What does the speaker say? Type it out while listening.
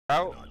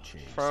out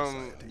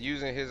from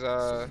using his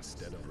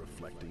Instead of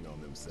reflecting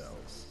on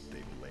themselves,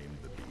 they blame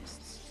the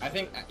beasts. I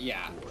think,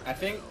 yeah, I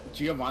think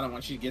Giovanna,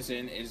 once she gets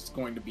in, is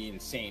going to be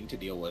insane to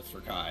deal with for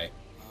Kai.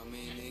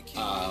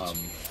 However,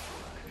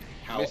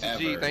 Mr.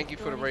 G, thank you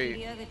for the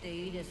raid.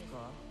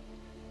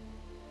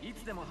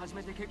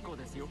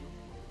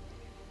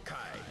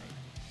 Kai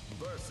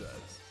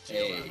versus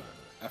hey,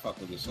 I fuck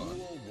with this song.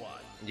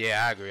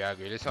 Yeah, I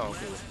agree. This song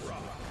cool.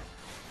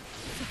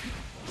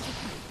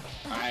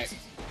 Alright.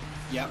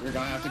 Yeah, we're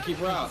gonna have to keep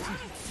her out.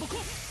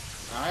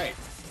 Alright.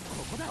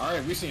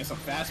 Alright, we're seeing some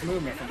fast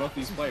movement from both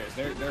these players.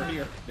 They're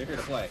here. They're here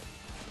to play.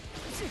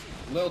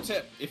 Little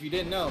tip, if you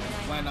didn't know,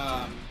 when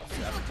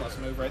that's a plus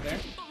move right there.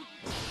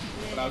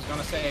 But I was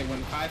gonna say,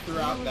 when Kai threw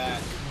out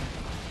that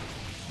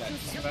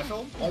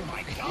special, oh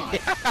my god.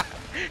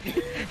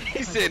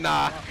 He said,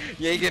 nah,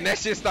 you ain't getting that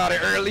shit started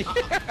early.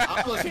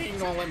 Obelisk ain't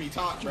gonna let me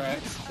talk, bruh.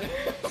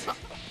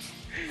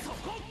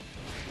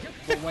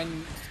 But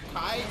when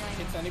Kai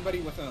hits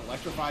anybody with an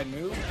electrified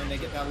move and they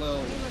get that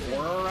little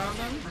aura around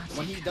them,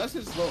 when he does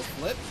his little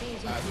flip,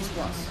 he's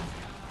plus.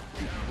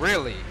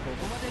 Really?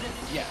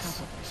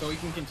 Yes. So he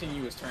can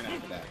continue his turn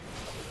after that.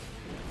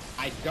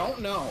 I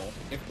don't know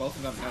if both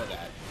of them know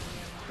that,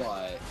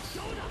 but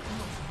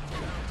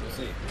we'll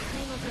see.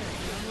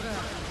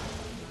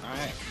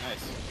 Alright,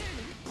 nice.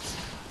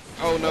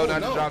 Oh no,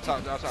 not the drop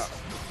top.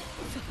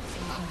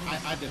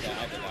 I did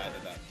that.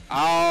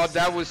 Oh,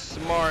 that was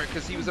smart,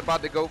 because he was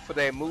about to go for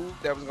that move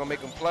that was going to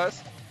make him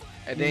plus.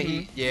 And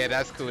then yeah,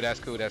 that's cool.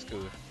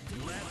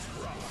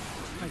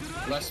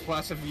 Less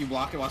plus if you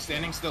block it while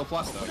standing, still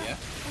plus though, yeah?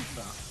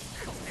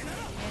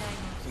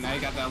 So now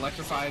you got that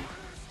electrified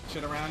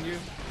shit around you.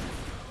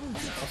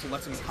 Also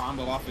lets him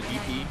combo off the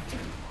DP.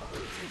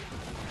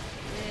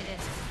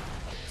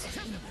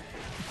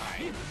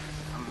 Alright.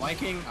 I'm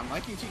liking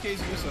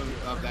TK's use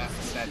of that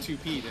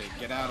 2P to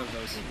get out of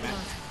those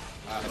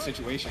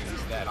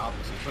situations that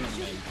obviously put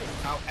him in.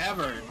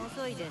 However,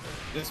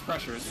 this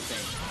pressure is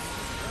insane.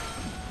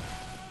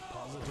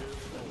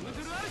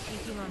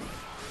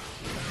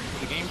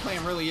 The game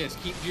plan really is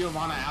keep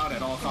Giovanna out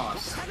at all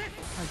costs.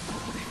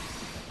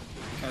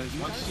 Because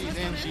once she's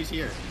in, she's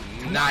here.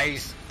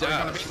 Nice.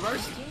 Gonna bait the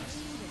burst?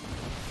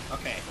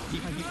 Okay, he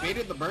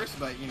baited the burst,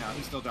 but you know,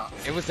 he still dropped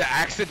it. It was the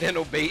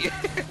accidental bait.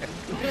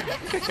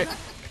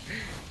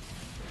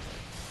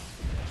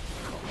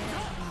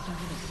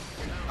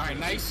 Alright,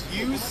 nice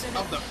use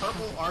of the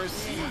purple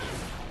RC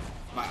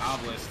by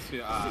Obelisk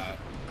to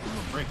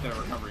break the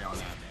recovery on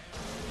that.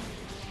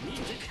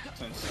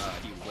 Since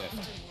he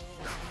whiffed.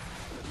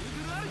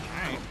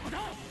 Alright.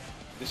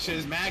 This shit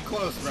is mad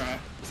close, bruh.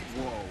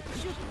 Whoa.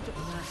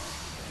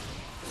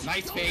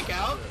 Nice fake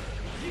out.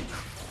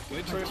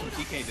 Good choice from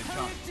TK to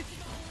jump.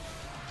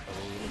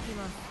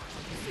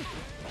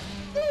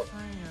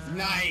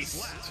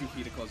 Nice!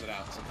 2P to close it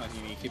out. Sometimes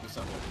you need to keep it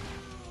simple.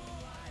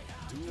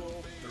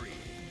 Duel 3.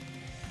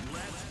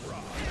 Let's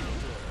rock.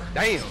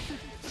 Damn.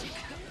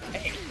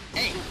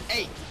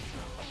 Hey!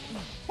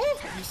 Woo!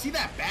 You see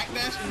that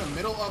backdash in the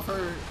middle of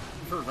her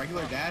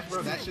regular dash,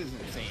 bro? That shit is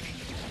insane.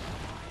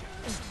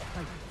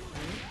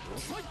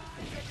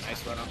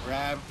 Nice run up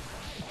grab.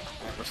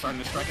 Alright, we're starting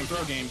the strike and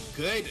throw game.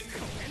 Good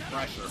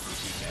pressure from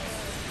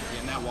TK.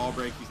 Getting that wall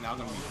break, he's now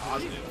going to be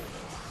positive.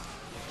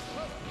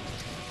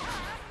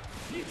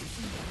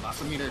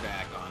 Lots of meter to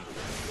act on.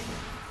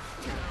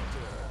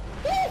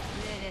 Woo!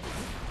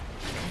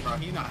 Bro,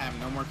 he's not having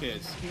no more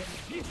kids.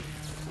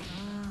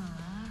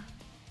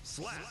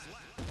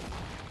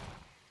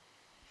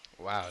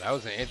 Wow, that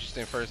was an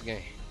interesting first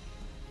game.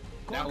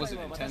 That was an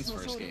intense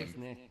first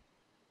game.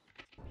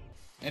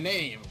 And they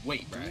didn't even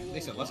wait, bro. They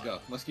said, let's go.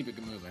 Let's keep it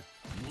moving.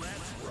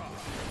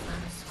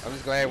 I'm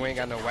just glad we ain't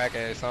got no whack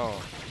ass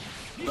song.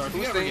 Bro, if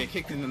you ever get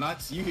kicked in the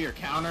nuts, you hear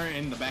counter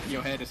in the back of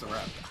your head, it's a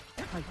wrap.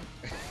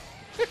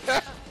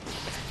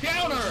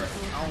 Counter!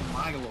 Oh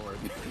my lord.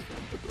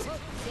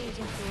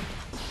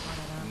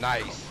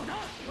 Nice.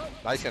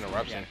 Nice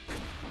interruption.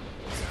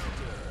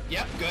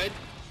 Yep, good.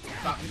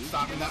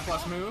 Stopping that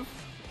plus move.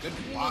 Good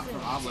block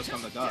from Obelisk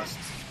on the dust.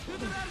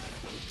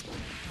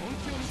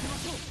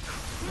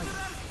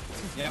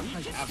 Yep,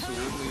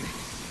 absolutely.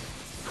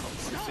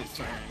 It's his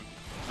turn.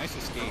 Nice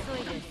escape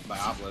by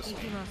Obelisk.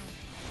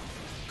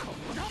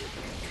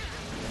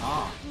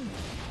 Ah.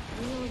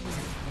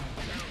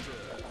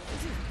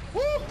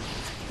 Woo!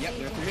 Yep,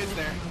 there's the hits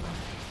there.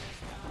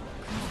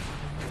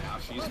 Now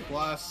she's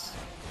plus.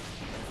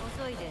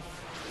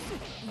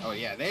 Oh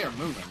yeah, they are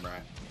moving, bro.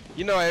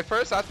 You know, at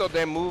first I thought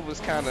that move was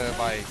kind of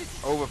like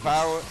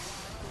overpowered,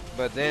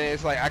 but then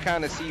it's like I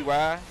kind of see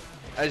why.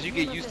 As you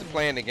get used to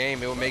playing the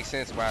game, it will make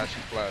sense why she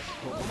plus.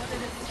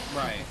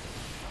 Right.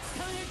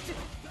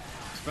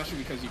 Especially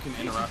because you can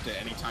interrupt at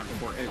any time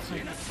before it hits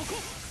you.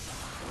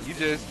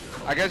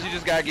 I guess you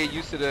just gotta get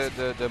used to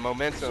the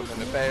momentum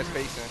and the fast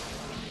pacing.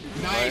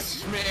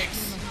 Nice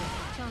mix.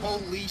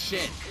 Holy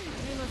shit.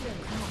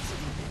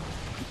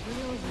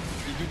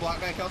 Did you block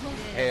that, Kelton?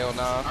 Hell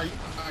no.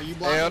 Are you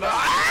blocking? Hell no.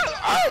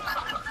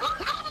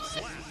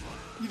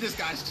 You just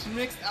got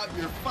schmixed out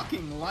your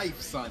fucking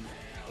life, son.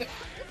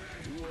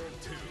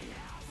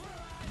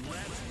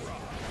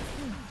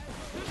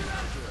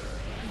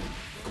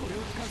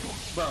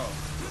 Bro,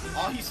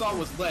 all he saw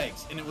was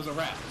legs, and it was a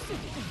wrap.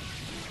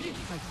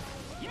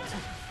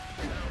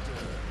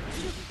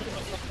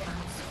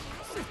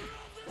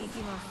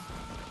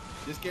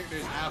 This character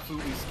is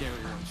absolutely scary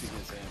when she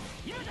gets in.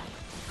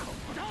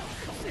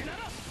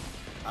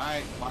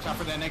 Alright, watch out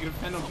for that negative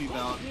penalty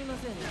belt.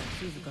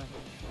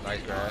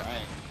 Nice grab.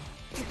 Alright.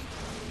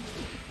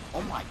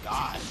 Oh my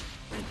god.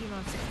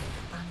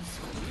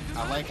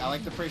 I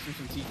like the praise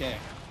from TK.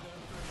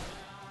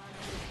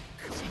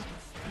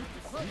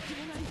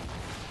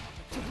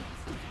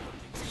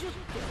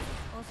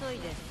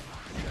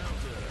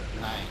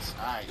 Nice.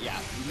 Alright, yeah.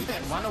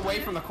 Run away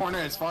from the corner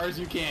as far as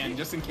you can,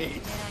 just in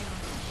case.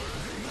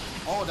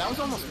 Oh, that was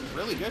almost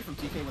really good from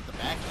TK with the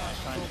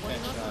backdash, trying to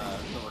catch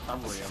the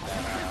recovery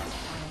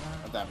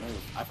of that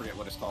move. I forget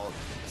what it's called.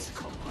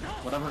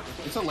 Whatever.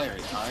 It's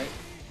hilarious, alright?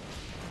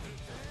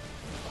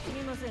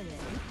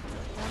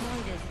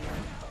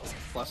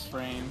 Plus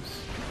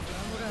frames.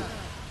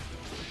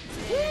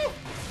 Woo!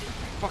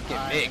 Fucking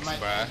mix,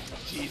 bruh.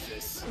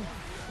 Jesus.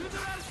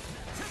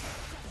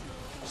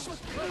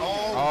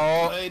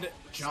 Oh, good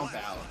jump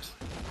out.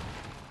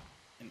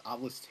 And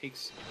Obelisk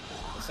takes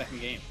the second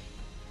game.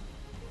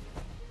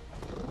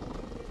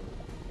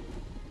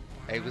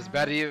 Hey, what's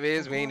better if it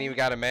is, we ain't even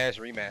got a match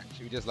rematch.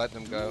 We just let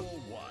them go.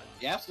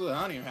 Yeah, absolutely.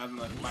 I don't even have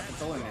my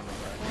controller anymore.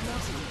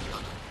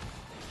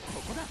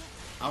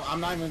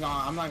 I'm not even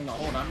gonna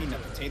hold. I'm eating a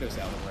potato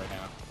salad right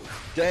now.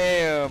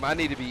 Damn, I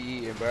need to be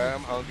eating, bro.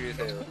 I'm hungry as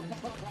hell.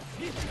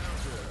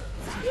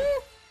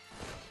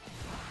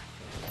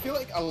 I feel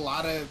like a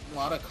lot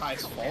of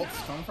Kai's faults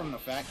come from the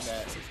fact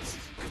that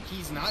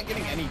he's not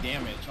getting any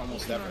damage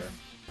almost ever.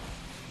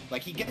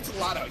 Like he gets a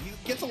lot of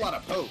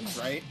pokes,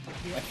 right?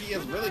 Like he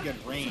has really good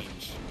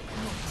range,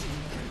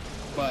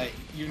 but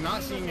you're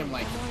not seeing him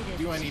like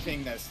do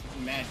anything that's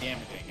mad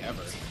damaging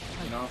ever,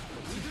 you know?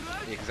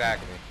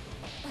 Exactly.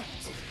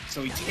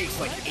 So he takes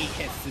like 8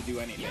 hits to do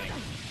anything.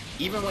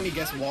 Even when he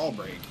gets wall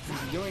break,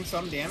 he's doing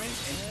some damage,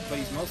 but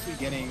he's mostly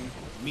getting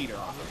meter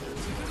off of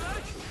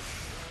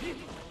it.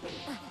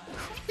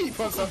 He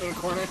puts up in the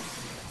corner.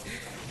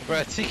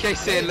 Bruh, TK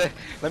said,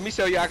 let me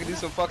show you I can do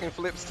some fucking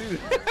flips too.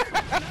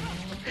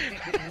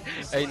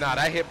 Hey, nah,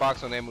 that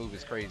hitbox on that move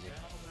is crazy.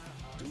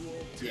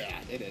 Yeah,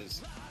 it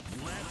is.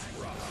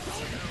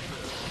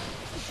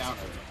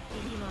 Counter.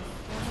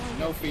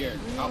 No fear.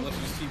 Obelisk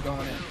just keep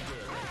going in.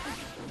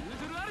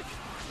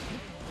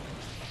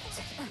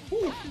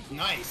 Woo,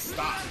 nice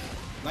stop.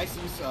 Nice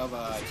use of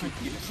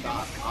TP to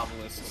stop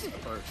Obelisk's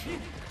approach.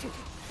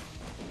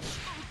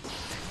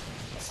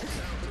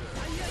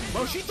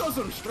 Bro, she throws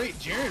some straight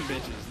Jiren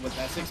bitches with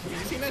that 6-speed.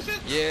 You seen that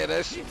shit? Yeah,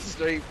 that's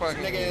straight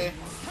fucking Nigga.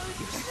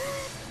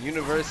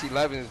 Universe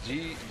 11's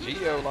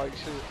GIO like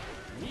shit.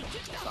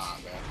 Stop,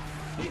 man.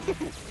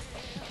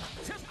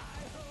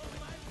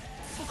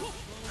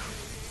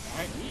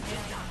 Alright.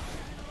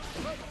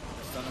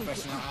 Stun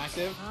effect's now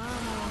active.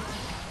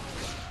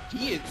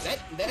 He is that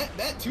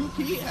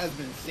 2P has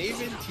been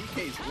saving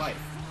TK's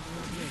life.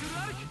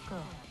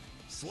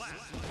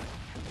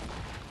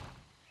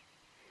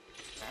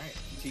 Alright,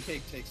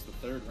 TK takes the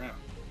 3rd round.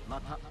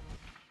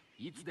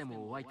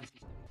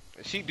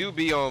 She do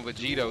be on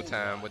Vegito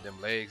time with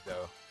them legs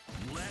though.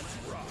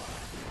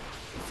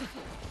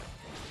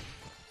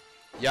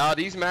 Y'all,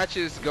 these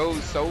matches go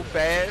so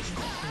fast.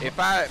 If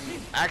I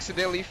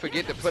accidentally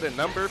forget to put a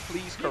number,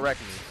 please correct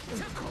me.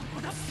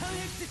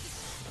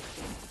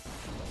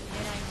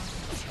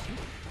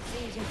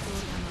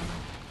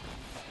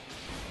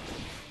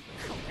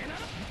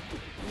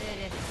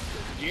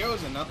 GIO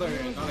is another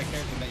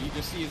character that you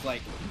just see is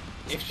like,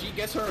 if she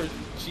gets her,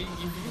 if you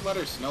let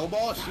her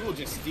snowball, she will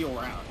just steal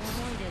rounds.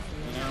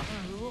 You know?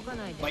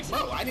 Like,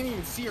 bro, I didn't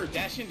even see her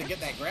dash in to get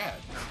that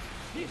grab.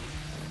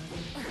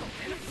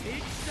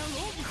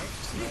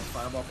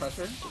 Fireball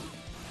pressure.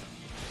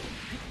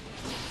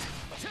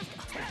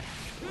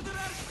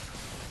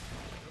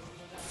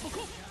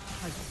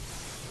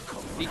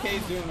 DK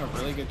is doing a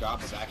really good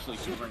job of actually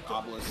covering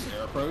Obelisk's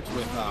air approach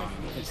with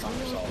his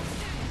somersault.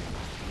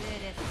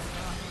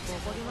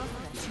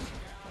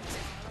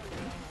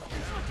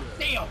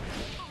 Damn!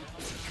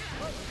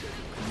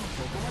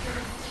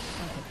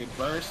 Good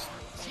burst.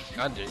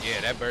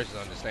 Yeah, that burst is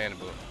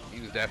understandable. He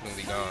was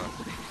definitely gone.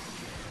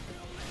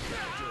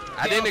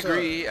 I didn't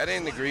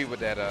agree with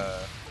that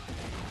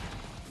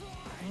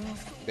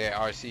that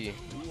RC.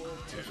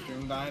 Your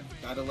stream died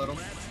a little.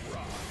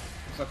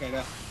 It's okay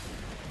though.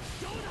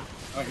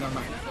 Oh wait, never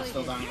mind. It's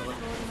still dying a little.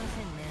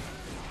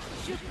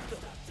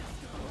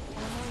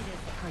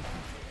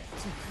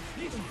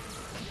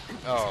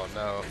 Oh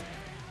no.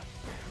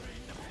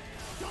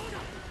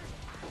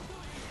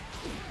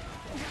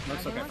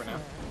 Looks okay for now.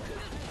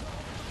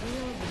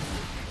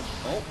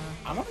 Oh,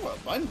 I wonder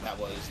what button that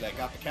was that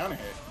got the counter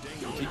hit.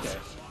 TK.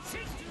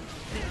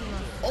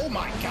 Oh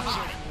my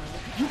god!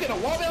 You get a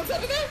wall bounce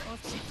out of that?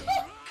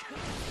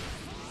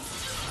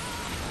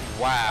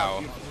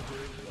 Wow.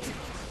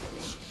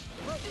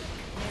 I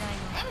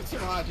haven't seen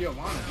a lot of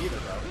Giovanna either,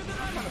 bro.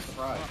 I'm kind of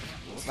surprised.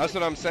 That's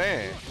what I'm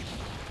saying.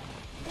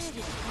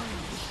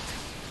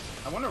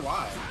 I wonder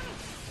why.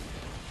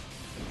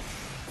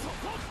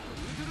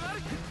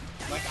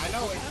 Like, I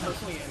know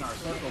personally in our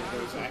circle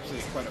there's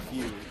actually quite a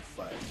few,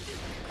 but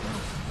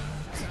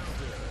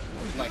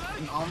like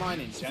in online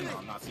in general,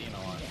 I'm not seeing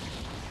a lot.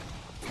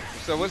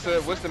 So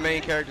what's the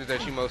main characters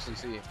that you mostly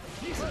see?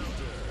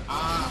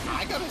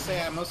 I gotta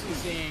say I'm mostly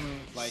seeing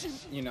like,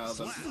 you know,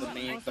 the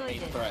main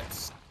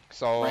threats.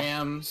 So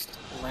Rams,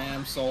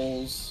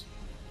 Souls,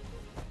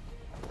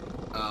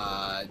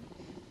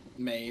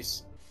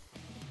 Mace.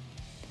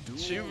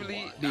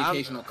 Truly, The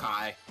occasional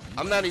Kai.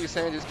 I'm not even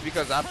saying this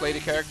because I play the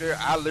character.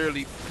 I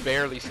literally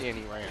barely see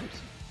any Rams.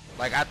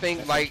 Like I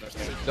think like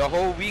the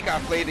whole week I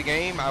played the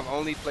game, I've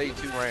only played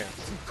 2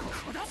 Rams.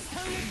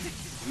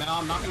 No,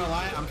 I'm not gonna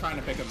lie, I'm trying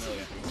to pick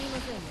Amelia.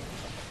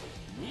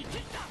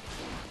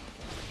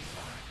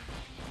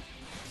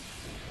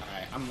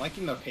 Alright, I'm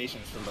liking the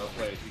patience from both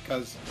players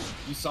because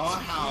you saw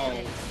how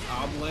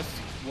Obelisk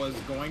was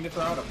going to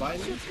throw out a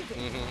button,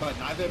 but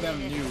neither of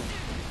them knew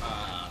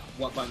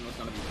what button was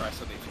going to be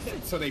pressed,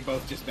 so they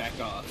both just backed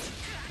off.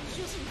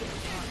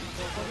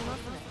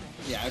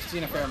 Yeah, I've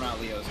seen a fair amount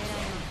of Leos as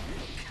well.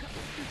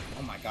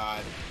 Oh my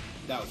god,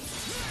 that was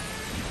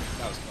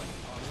clean.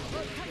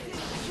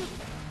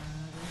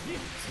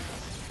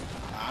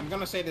 I'm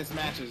gonna say this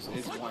match is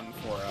one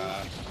for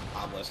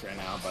Obelisk right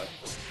now, but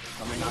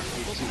I'm gonna not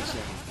speak too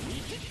soon.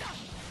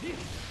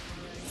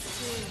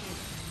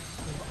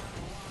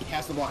 He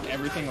has to block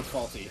everything with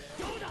faulty.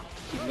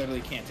 He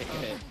literally can't take a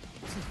hit.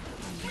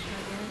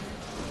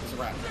 It's a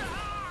wrap.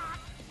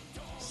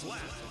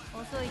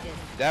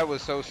 That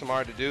was so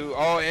smart to do.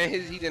 Oh, and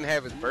he didn't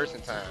have his burst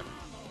in time.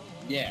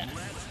 Yeah.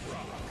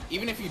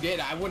 Even if you did,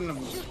 I wouldn't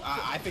have.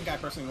 I think I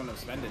personally wouldn't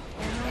have spent it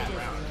that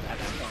round at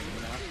that point.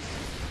 You know.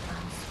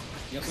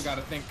 You also got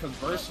to think because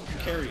burst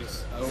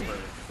carries over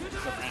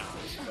the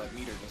rounds, but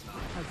meter does not.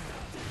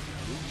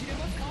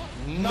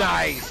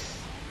 Nice.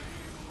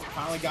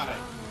 Finally got it.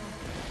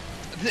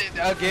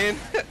 Again,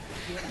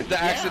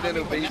 the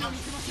accidental bait. bait.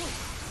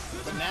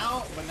 But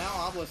now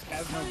Obelisk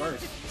has no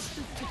burst.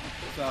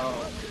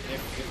 So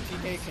if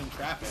TK can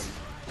trap him,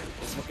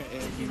 he's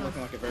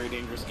looking like a very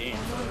dangerous game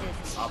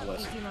for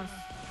Obelisk.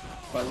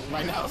 But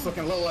right now it's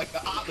looking a little like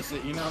the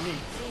opposite, you know what I mean?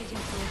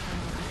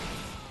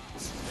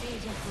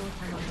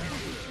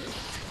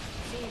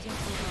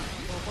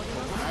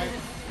 Alright.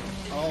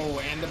 Oh,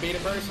 and the beta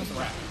burst is a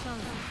wrap.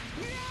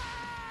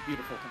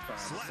 Beautiful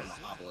confirmed from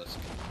Obelisk.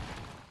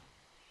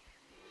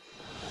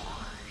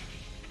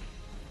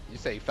 You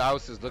say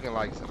Faust is looking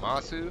like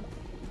Zamasu?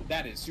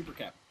 That is super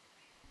cap.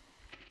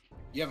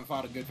 You haven't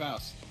fought a good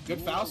Faust. Good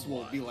Faust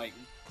will be like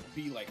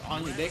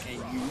on your dick and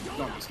you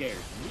don't be scared.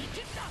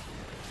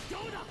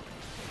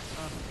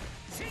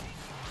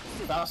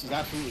 Faust is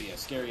absolutely a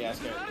scary ass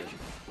character.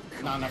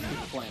 Not enough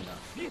people playing though.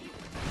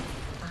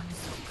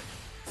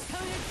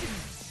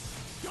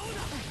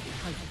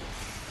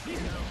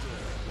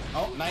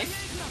 Oh, nice.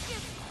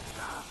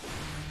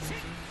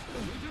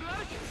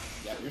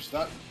 Yeah, you're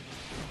stuck.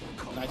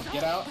 Nice,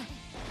 get out.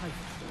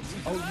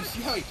 Oh, you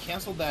see how he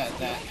canceled that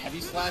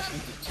heavy slash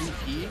into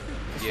 2P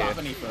to stop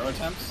any throw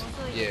attempts?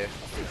 Yeah.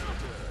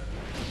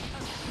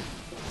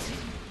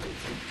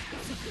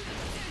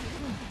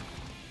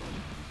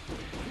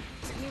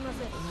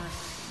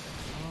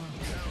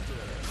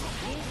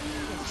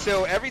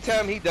 So every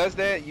time he does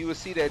that, you will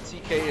see that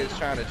TK is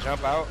trying to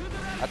jump out.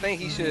 I think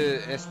he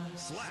should,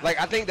 like,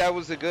 I think that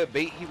was a good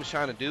bait he was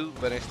trying to do,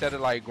 but instead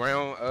of like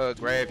ground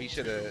grab, he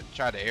should have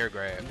tried to air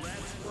grab.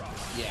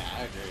 Yeah,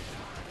 I agree.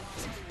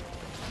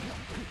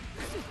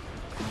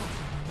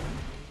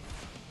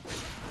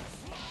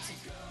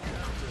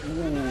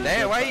 Ooh,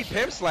 damn, why he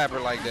pimp slap her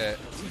like that?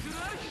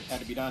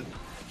 Had to be done.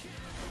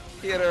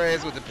 He hit her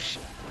ass with the psh.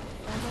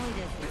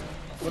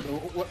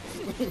 What?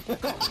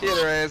 He hit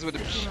her ass with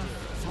the psh.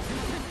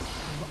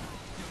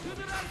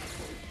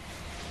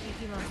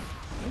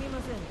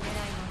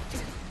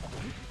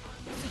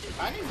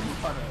 I need to be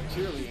part of a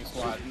cheerleading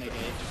squad,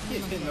 nigga.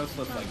 He's hitting those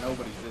flips like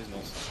nobody's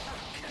business.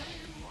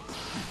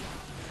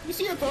 You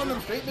see her throwing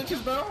them straight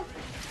bitches, bro?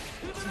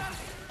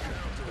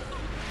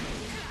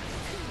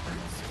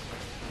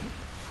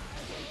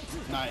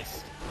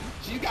 Nice.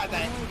 She got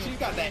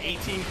that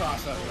 18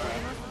 crossover,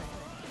 right?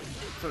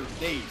 For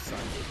days, son.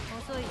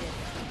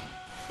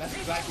 That's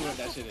exactly what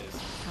that shit is.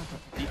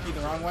 DP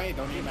the wrong way,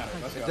 don't even matter.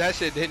 Let's go. That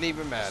shit didn't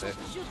even matter.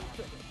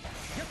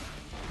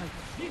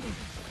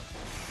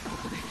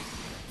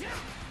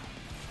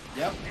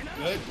 Yep,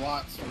 good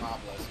blocks from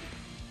Obelisk.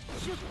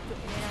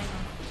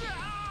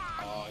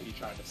 Oh, he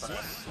tried to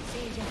press.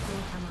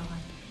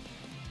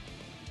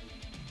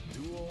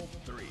 Duel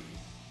 3.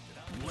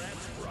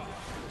 Let's rock.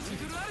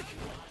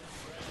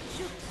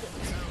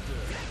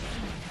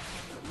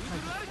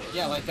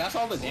 Yeah, like that's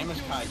all the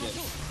damage Kai gets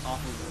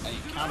off of a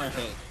counter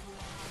hit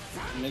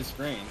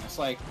mid-screen. It's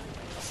like,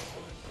 it's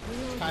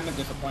kind of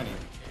disappointing.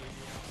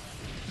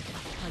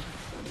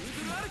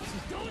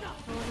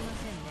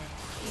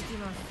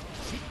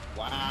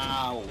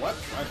 Wow, what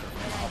pressure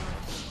from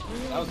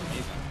Obelisk. That was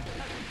amazing.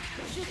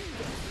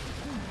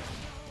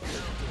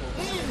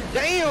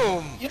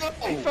 Damn! Yo!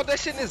 He felt that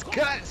shit in his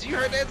guts. You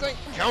heard that thing?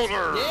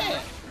 Counter!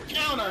 Yeah!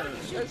 Counter!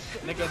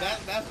 Nigga,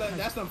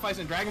 that's them fights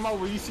in Dragon Ball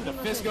where you see the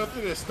fist go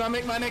through the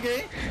stomach, my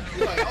nigga.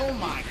 You're like, oh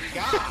my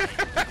god,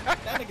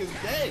 that nigga's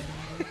dead.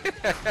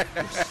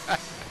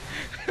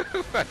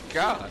 Oh my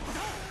god.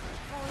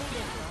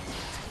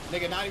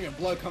 Nigga, not even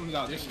blood comes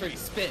out, just straight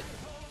spit.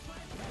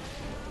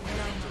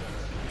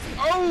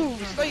 Oh,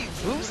 straight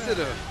boost to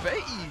the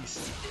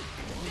face.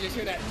 You just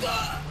hear that.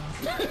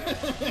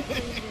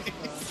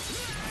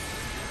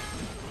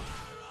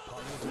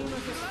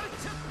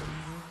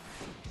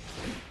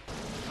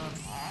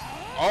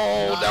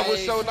 Oh, that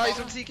was so nice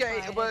from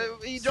TK,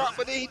 but he dropped,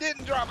 but then he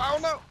didn't drop. I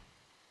don't know.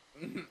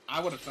 I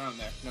would have thrown him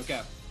there, no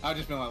cap. I would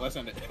just been like, let's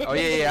end it. Oh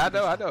yeah,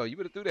 I know. You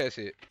would have threw that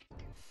shit.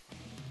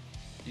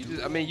 You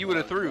just, I mean, you would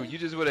have threw. You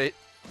just would have.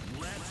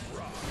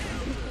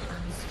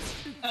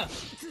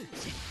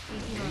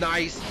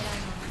 Nice.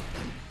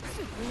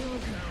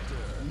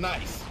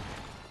 Nice.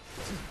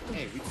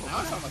 Hey,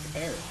 now it's talking about the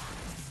parry.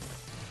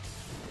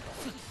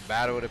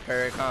 Battle of the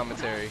parry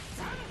commentary.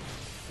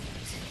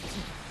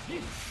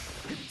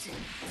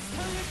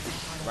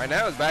 Right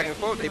now it's back and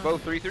forth. They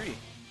both 3-3. Yes,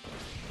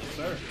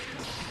 sir.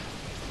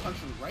 Punch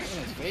him right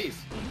in his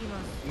face.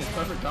 In his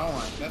perfect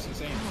jawline. That's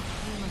insane.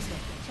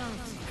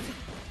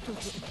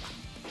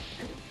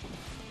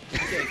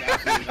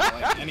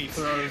 Like, and he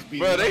throws.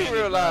 Bro,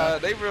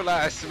 they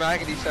realize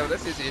smacking each other.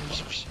 That's just it.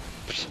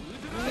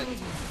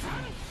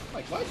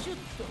 Like what?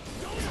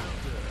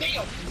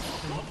 Damn!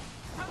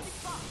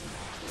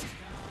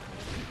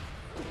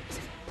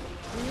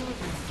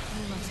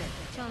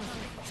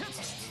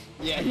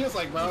 Yeah, he was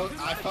like, bro,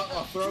 I felt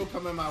a throw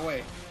coming my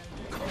way.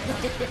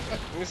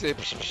 Let me see. I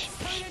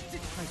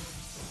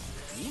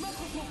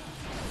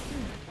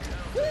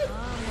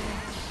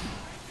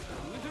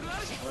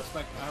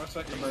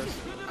respect the burst.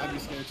 I'd be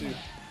scared too.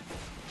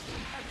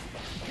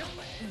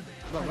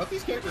 Bro, both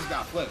these characters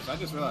got flips. I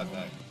just realized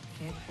that.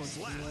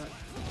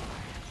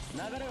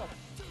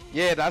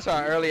 Yeah, that's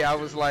why earlier I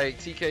was like,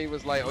 TK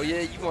was like, oh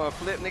yeah, you want to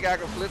flip? Nigga, I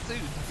can flip too.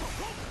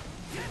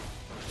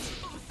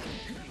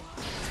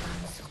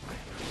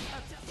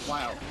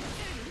 Wow.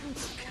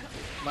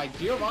 Like,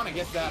 Giovanna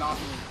gets that off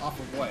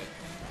of what?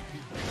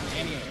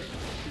 Anyway.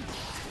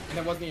 And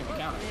it wasn't even a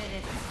counter.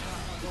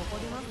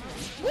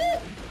 Woo!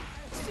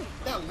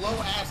 That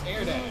low-ass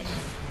air dash.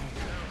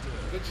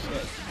 Good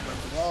shit.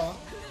 Wall.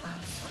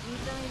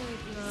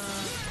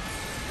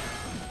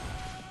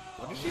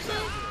 What did she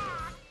say?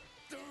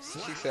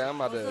 She said, I'm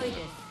about to...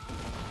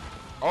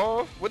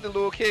 Oh, with the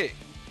little kick.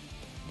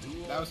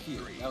 That was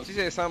cute. She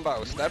said something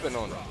about stepping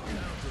on him.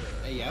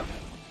 Hey, yep.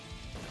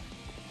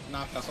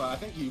 Nah, that's why I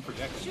think you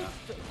projected now.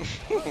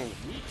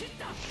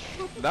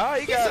 Nah,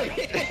 you got it.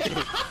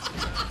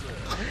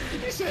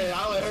 He said,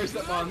 I'll let her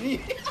step on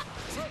me.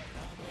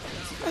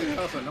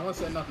 Also, no one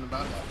said nothing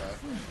about that,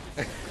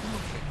 bro.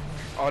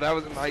 Oh, that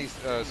was a nice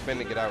spin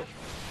to get out.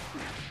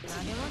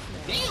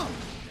 Damn!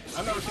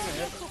 I've never seen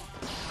that ever.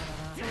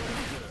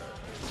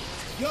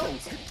 Yo!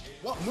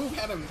 What move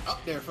had him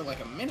up there for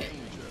like a minute?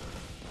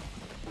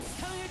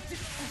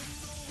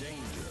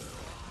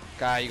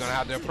 Guy, you're gonna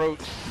have to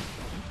approach.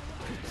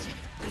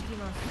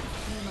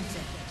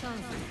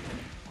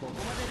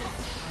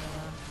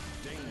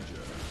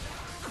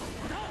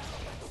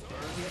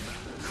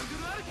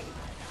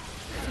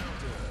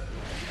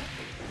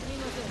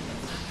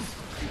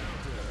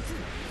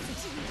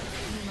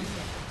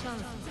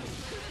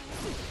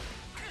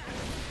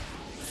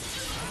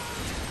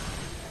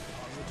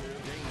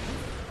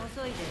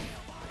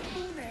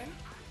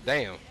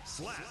 Damn.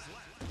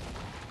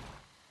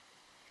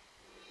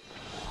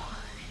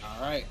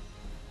 Alright.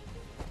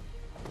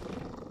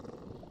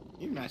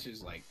 These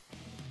matches, like,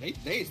 they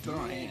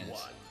throwing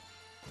hands.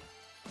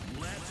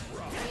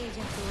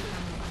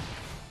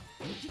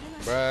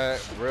 Bruh,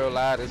 real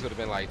loud, this would have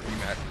been like 3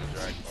 matches of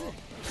Dragon Ball.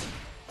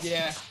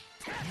 Yeah.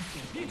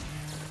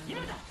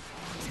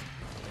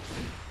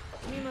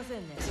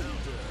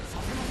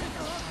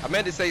 I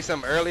meant to say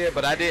something earlier,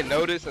 but I didn't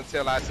notice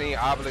until I seen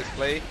Obelisk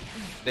play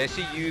that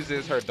she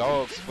uses her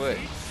dog's foot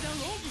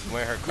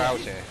when her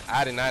crouching.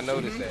 I did not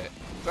notice that.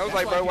 So I was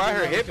like, bro, why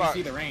her hitbox?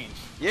 See the range.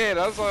 Yeah,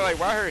 that was like,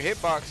 why her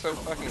hitbox so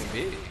fucking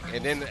big?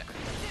 And then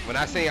when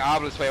I seen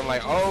Obelisk play, I'm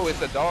like, oh,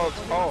 it's a dog's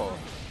paw.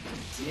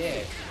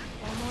 Yeah.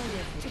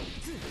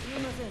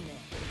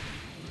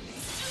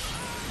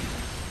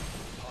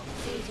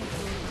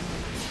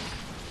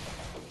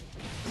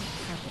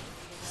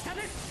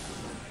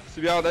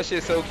 So y'all, that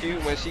shit's so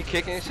cute. When she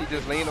kicking, she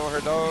just lean on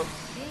her dog.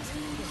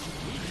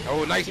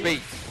 Oh, nice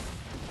bait.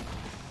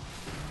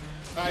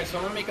 Alright, so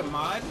I'm gonna make a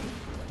mod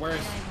where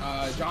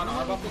it's John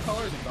Arbuckle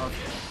colors and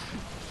Garfield.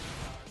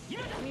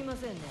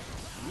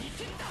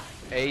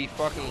 A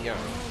fucking young.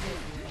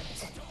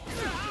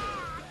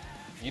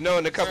 You know,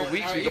 in a couple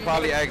weeks, we could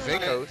probably ask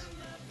Zinkos.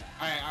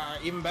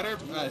 Alright, even better,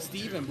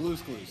 Steve and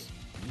Blue's Clues.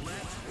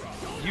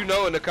 You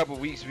know, in a couple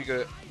weeks, we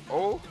could.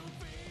 Oh.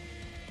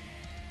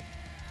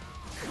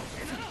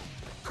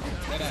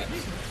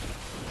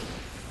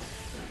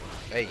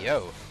 Hey,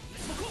 yo.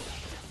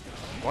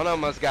 One of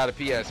them must got a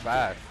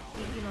PS5.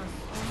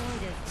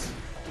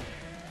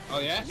 Oh,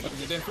 yeah?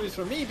 Because it didn't freeze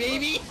for me,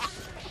 baby!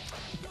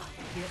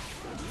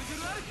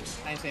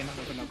 I ain't saying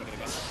nothing for nobody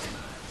again.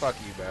 Fuck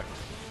you, bro.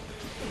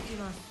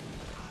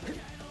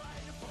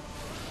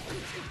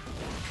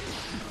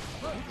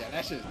 Yeah,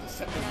 that shit is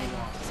deceptively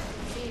long.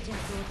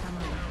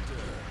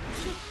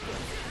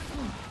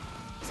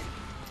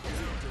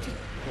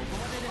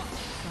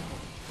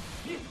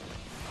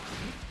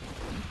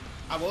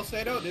 I will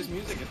say though, this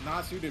music is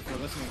not suited for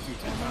listening to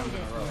 10 times in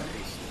a row at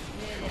least.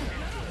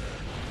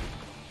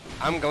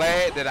 I'm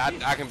glad that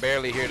I can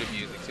barely hear the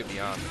music, to be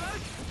honest.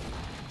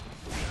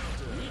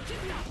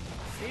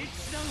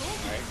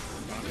 Alright,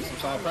 gonna do some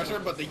solid pressure,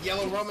 but the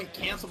yellow Roman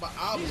canceled by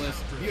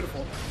Obelisk.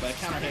 Beautiful, but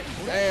counter hit.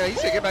 Damn, he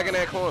said get back in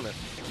that corner.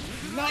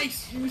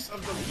 Nice use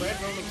of the red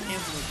Roman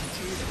cancel to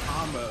continue the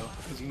combo,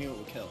 because he knew it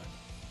would kill.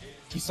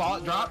 He saw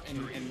it drop,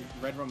 and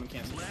red Roman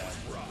canceled that.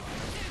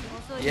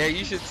 Yeah,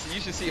 you should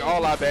see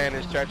all our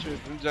banners, treacherous.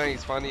 Them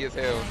joints funny as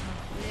hell.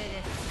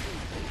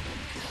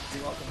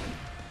 You're welcome.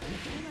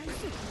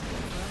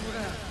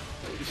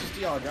 You should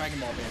see all Dragon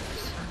Ball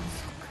banners.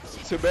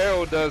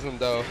 Subaru does them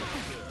though.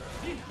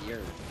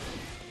 Weird.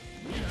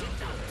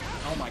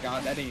 Oh my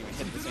god, that didn't even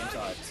hit the same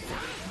side. It's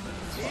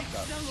fucked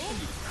up.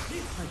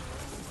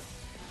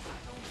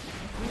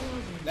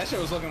 That shit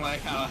was looking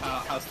like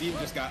how Steve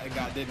just got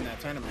did in that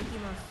tournament.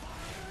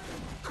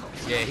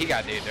 Yeah, he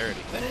got did dirty.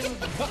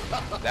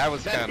 That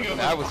was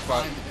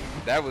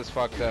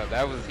fucked up.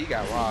 He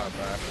got robbed,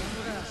 bro.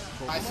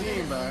 I see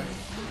him, bro.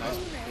 Nice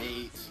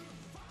bait.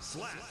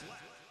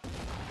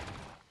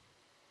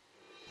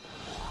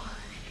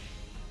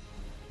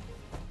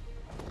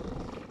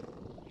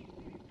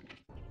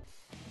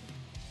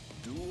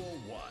 Duel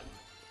 1.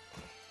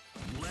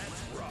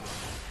 Let's rock.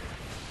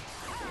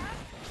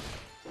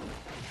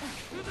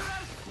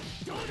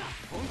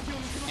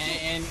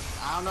 And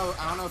I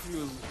don't know if you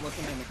was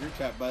looking in the group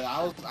chat, but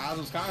I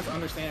was kind of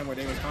understanding where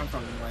they was coming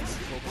from when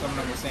some of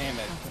them were saying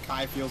that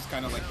Kai feels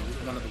kind of like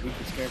one of the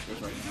weakest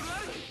characters right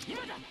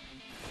now.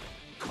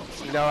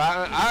 You know,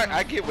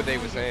 I get what they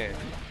were saying.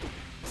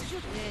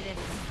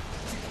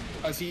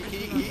 Cause he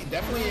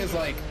definitely is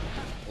like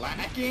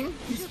lacking.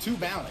 He's too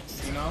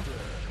balanced, you know.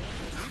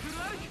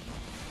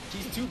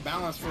 He's too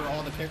balanced for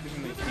all the characters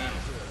in this game.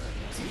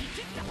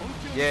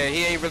 Yeah,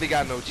 he ain't really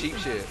got no cheap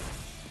shit.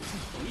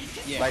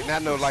 Yeah. Like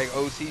not no like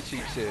OC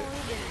cheap shit.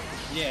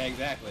 Yeah,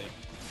 exactly.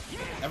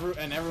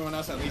 Everyone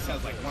else at least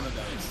has like one of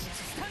those.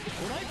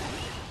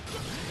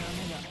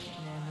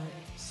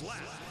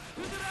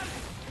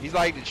 He's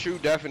like the true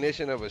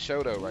definition of a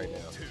Shoto right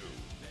now.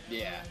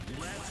 Yeah.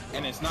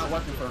 And it's not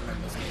working for him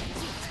in this game.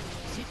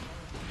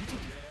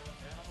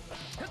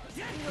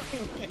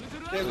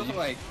 It looks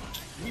like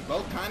we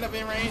both kind of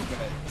in range,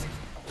 but.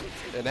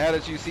 And now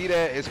that you see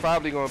that, it's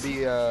probably gonna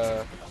be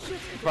you're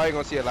probably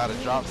gonna see a lot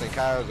of drops in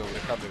Kyle's over the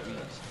couple of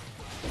weeks.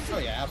 Oh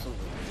yeah,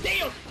 absolutely.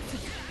 Damn!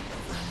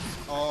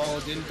 Oh,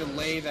 didn't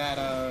delay that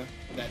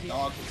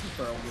dog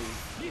throw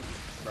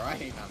move. Bro, I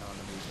hate not knowing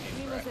the moves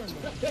game, bro.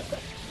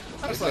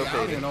 I was like, I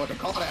don't even know what to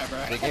call that,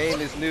 bro. The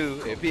game is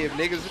new. If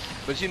niggas,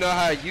 but you know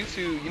how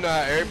YouTube, you know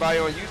how everybody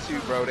on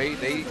YouTube, bro, they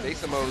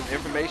some of the most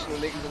informational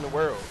niggas in the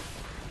world.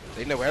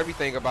 They know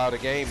everything about a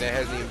game that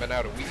hasn't even been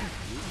out a week.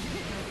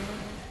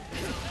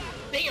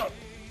 Damn!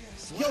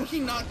 Yo, he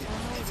knocked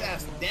his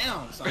ass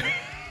down, son.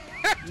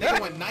 Nigga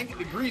went 90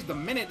 degrees the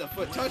minute the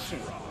foot touched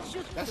him.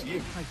 That's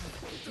you.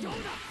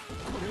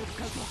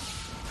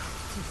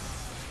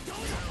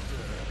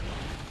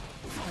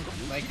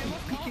 Like,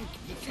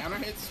 he counter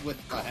hits with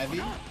a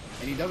heavy,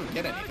 and he doesn't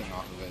get anything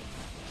off of it.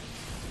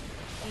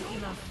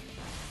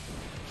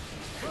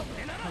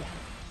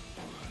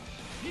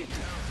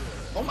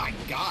 Oh my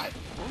god!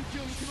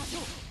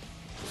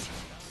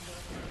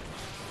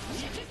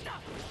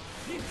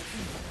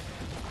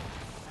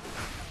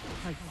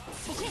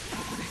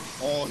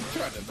 Oh, he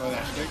tried to throw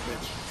that straight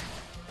bitch.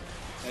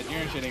 That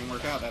Jiren shit didn't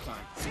work out that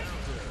time.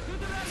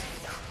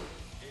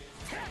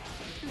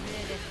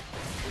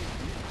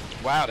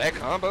 Wow, that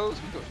combos?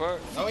 What the fuck?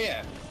 Oh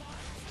yeah.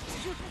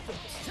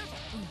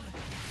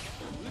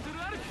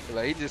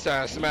 Like he just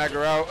trying to smack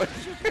her out.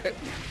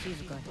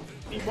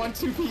 He won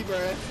 2P,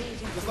 bro.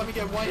 Just let me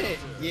get one hit.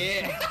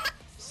 Yeah.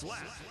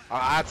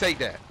 I'll take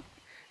that.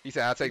 He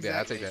said, I'll take that.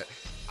 I'll take that.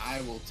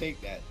 I will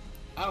take that.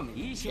 I don't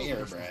even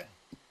care, bro.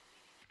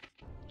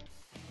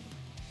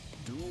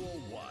 Duel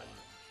 1.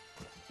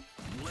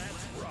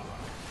 Let's rock.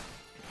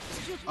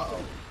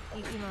 Uh-oh.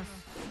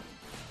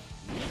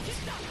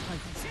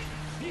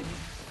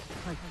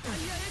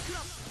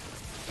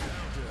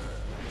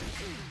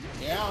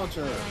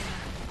 Counter.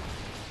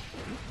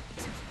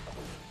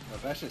 Oh,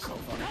 that shit's so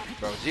funny.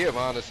 Bro,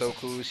 Giovanna's so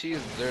cool. She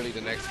is literally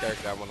the next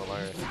character I want to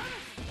learn.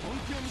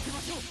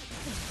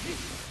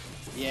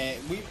 Yeah,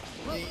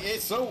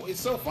 it's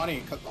so funny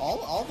because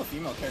all the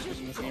female characters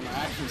in this game are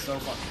actually so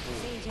fucking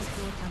cool.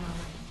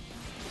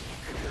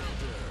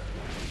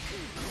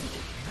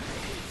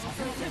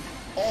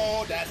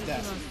 Oh, that's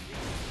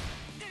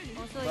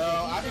Bro,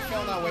 I be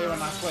feeling that way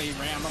when I play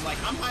Ram. I'm like,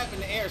 I'm high up in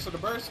the air, so the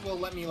burst will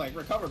let me like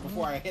recover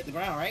before I hit the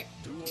ground, right?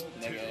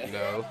 Nigga.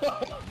 No.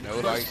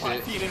 No Burst like 5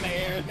 shit. feet in the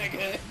air,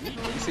 nigga.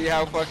 You see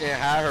how fucking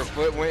high her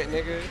foot went,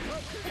 nigga?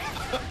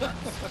 That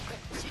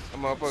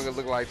motherfucker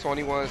look like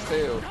 21's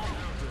tail.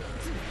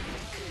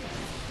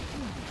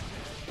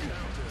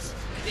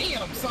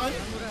 Damn, son!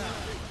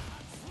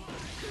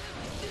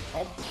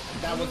 Oh,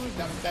 that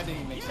didn't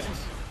even make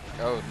sense.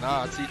 Oh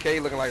nah,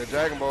 TK looking like a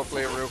Dragon Ball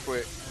player real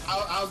quick.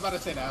 I was about to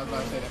say that,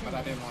 but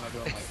I didn't want to do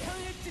it like that.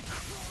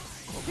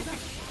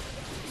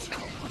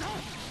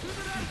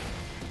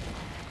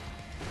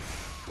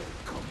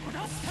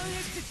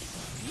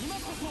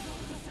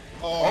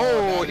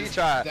 Oh, he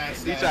tried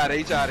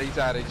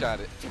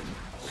it.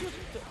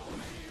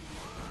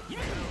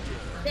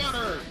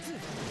 Counter!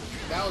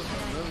 That was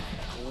really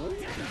cool.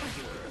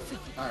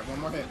 Alright, one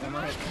more hit.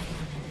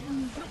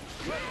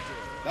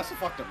 That's a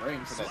fucked up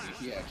range for that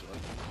DP, actually.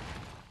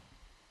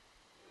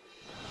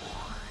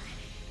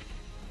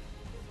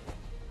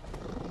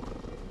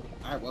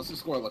 Alright, what's the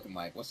score looking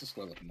like? 4-6.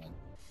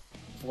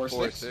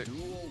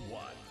 Duel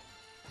 1.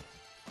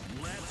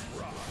 Let's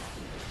rock.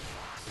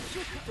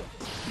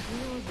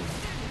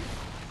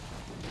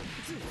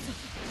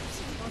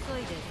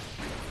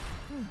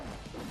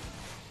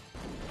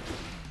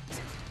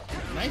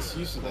 Nice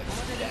use of that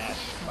dash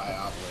by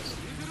Obelisk.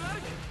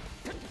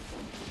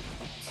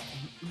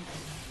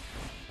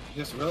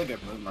 Just really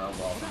good movement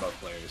overall for both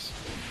players.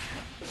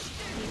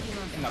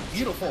 And a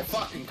beautiful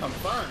fucking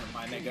confirm,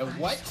 my nigga.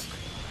 What?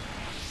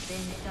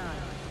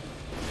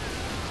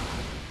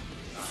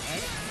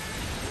 Alright.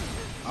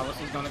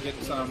 Obelisk is gonna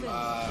get some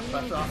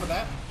pressure off of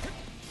that.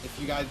 If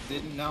you guys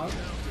didn't know,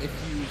 if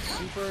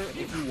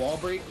you wall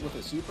break with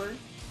a super,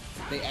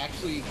 you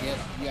actually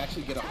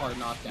get a hard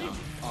knockdown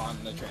on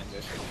the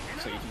transition,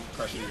 so you can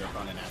pressure your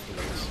opponent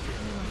afterwards.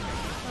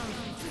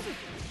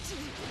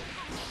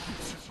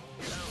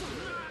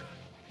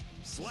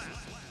 Slap.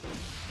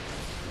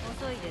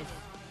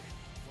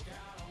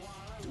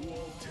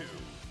 Duel 2.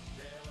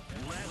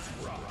 Let's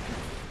rock.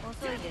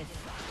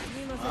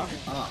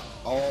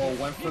 Oh,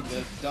 went for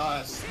the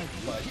dust,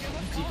 but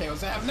TK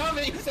was having none of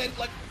it. He said,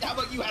 like, how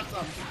about you have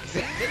some?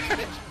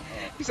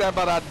 He said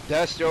about to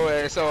dust your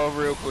ass off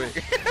real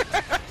quick.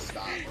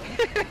 Stop.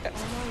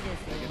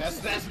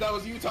 That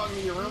was you talking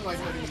in your room like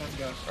 30 minutes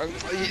ago.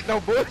 No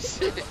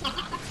bullshit.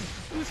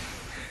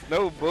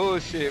 No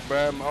bullshit,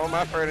 bro. All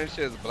my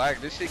furniture is black.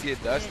 This shit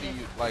get dusty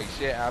like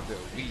shit after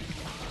a week.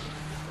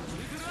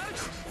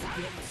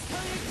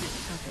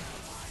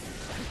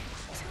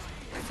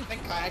 I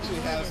think Kai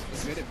actually has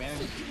a good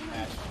advantage in this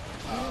match.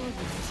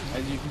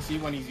 As you can see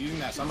when he's using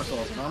that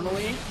somersault,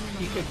 normally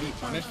he could be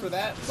punished for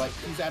that, but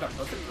he's at a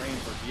perfect range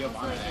for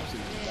Giovanni to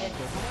actually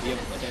be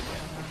able to hit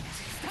him.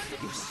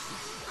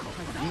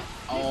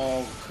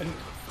 Oh, couldn't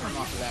come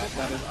off of that.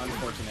 That is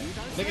unfortunate.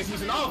 Nigga's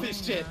using all of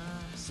his shit.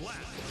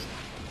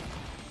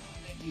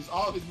 Use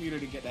all of his meter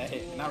to get that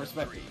hit, and I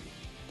respect it.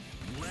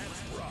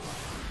 Let's rock.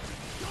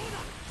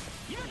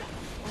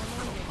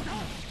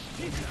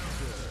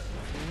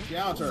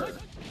 Counter.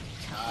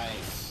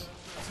 Nice.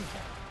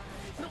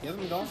 He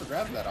hasn't been going for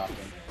grabs that often.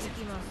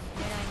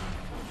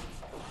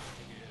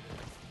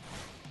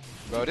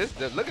 Bro,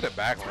 look at the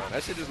background.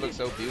 That shit just looks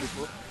so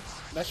beautiful.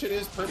 That shit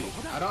is pretty.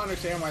 I don't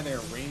understand why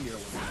they're reindeer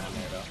women on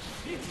there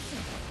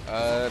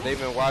though. They've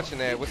been watching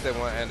that. What's that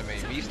one anime?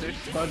 Beasters?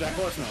 BoJack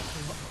Horseman.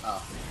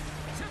 Oh.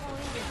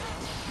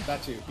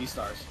 That too.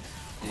 Beastars.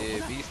 Yeah,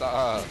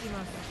 Beastars.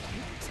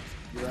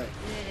 You're right.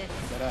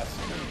 Dead ass.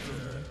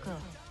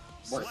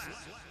 Worse.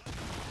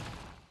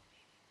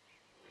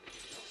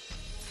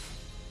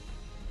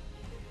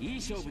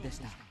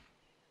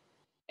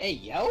 Hey,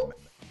 yo!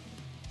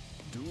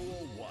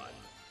 Duel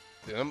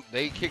 1.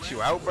 They kicked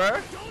you out,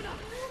 bro?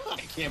 I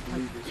can't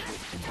believe this shit.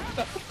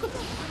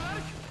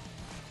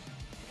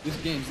 This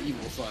game's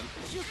evil, son.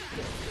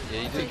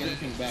 Yeah, you take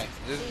anything back.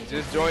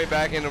 Just join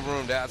back in the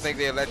room. I think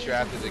they'll let you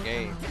after the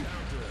game.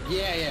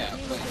 Yeah,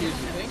 but here's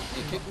the thing.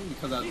 It kicked me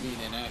because I was being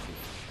inactive.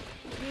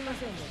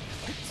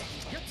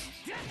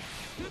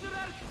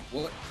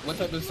 What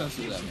type of sense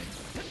does that make?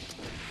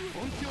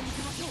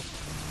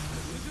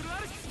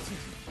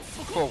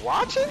 For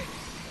watching?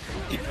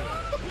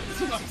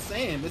 That's what I'm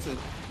saying. This is,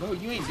 bro,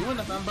 you ain't doing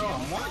nothing, bro.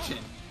 I'm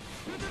watching.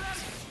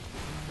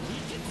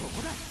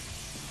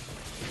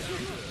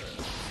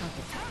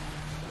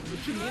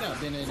 What you mean I've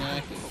been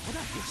inactive?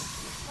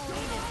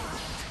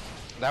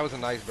 That was a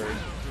nice bird.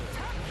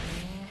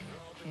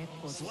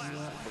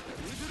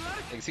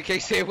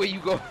 CK said where you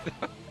go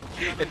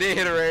and then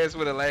hit her ass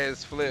with a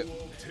last flip.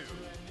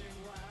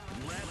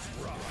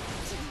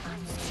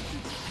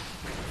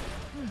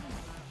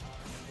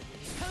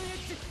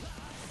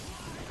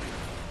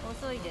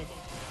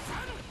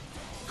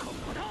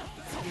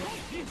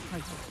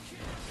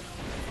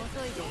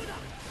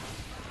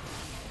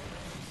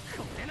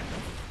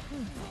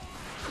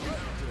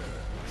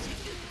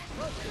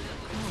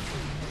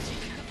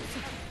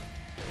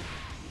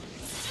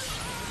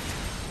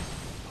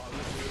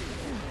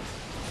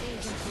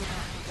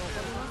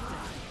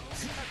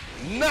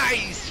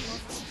 Nice!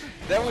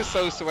 That was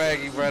so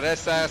swaggy, bro. That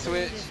side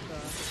switch.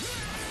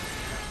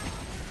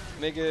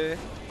 Nigga.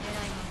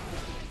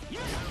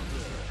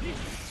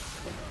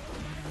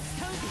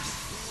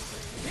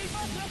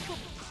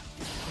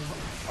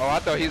 Oh, I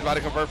thought he was about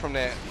to convert from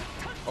that.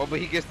 Oh, but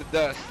he gets the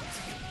dust.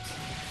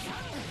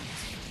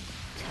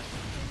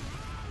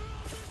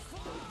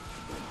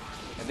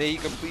 And then he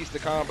completes the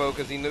combo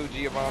because he knew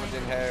Giovanni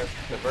didn't have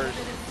the burst.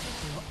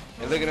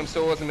 And look at them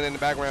swordsmen in the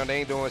background. They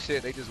ain't doing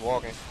shit. They just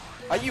walking.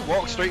 How you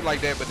walk straight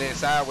like that, but then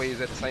sideways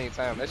at the same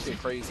time? That shit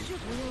crazy.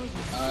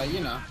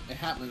 You know, it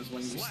happens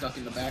when you're stuck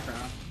in the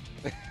background.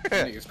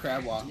 Niggas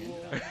crab walking.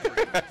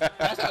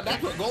 That's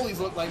what goalies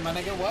look like, my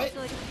nigga. What?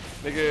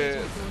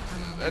 Nigga,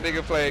 that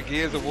nigga playing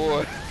Gears of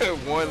War.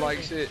 One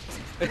like shit.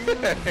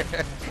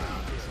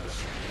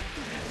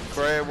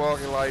 Crab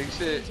walking like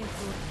shit.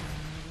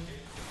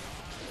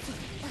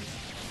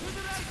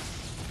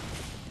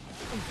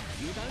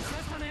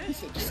 He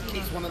said, just in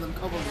case one of them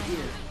come over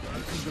here,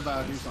 he's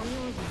about to do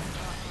something.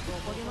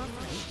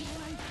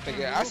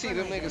 Nigga, I see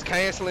them niggas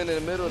canceling in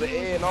the middle of the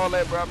air and all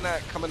that, bro. I'm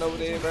not coming over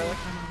there, bro.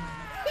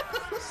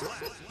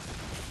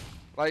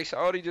 Like,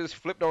 Shawty just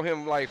flipped on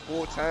him like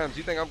 4 times.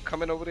 You think I'm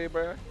coming over there,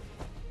 bro?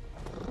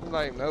 I'm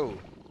like, no.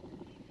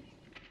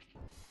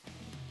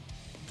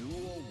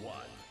 Duel 1.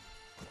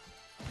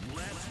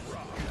 Let's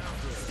rock.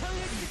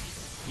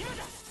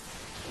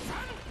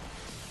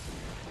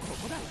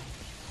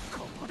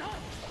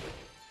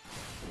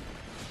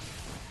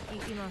 行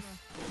きます。す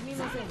み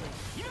ませんね。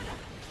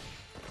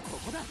こ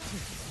こだ。行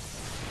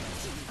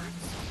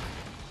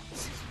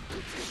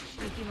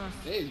きます。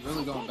 They is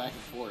really going back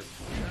and forth.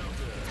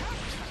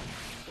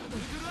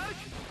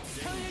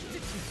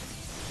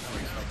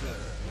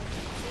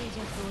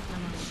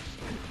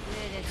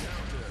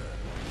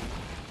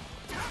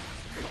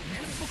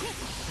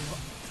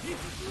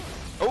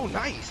 Oh,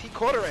 nice. He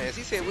caught her ass.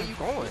 He said, where you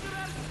going?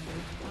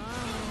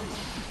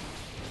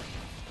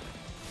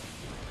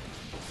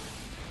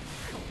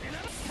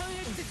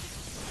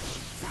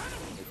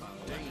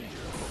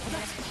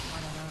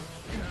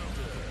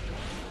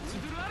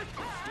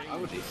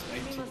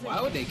 Why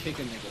would they kick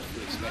a nigga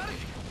to expect it?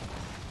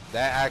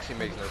 That actually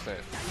makes no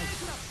sense.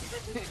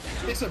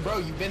 They said, bro,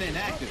 you've been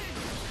inactive.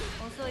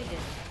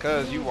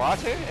 Cause you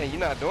watching and you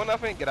not doing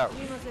nothing, get out.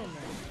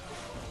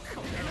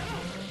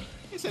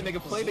 He said, nigga,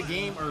 play the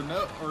game or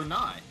no or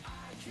not.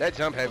 That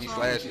jump heavy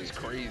slash is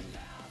crazy.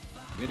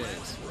 It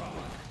is.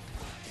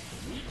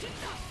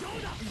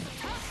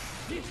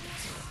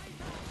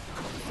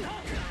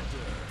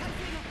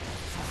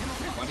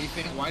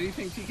 Why do you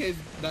think TK,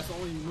 that's the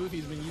only move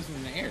he's been using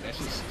in the air? That's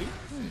just stupid.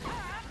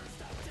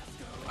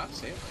 I'd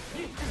say it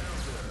like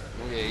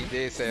that. Yeah, he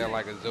did sound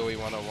like a Zoe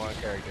 101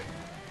 character.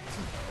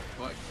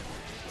 What?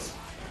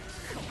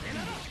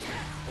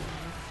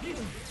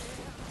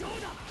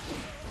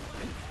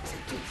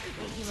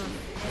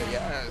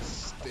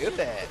 Yes, still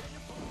that.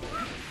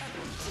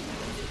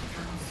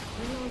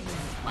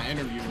 My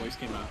interview voice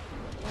came out.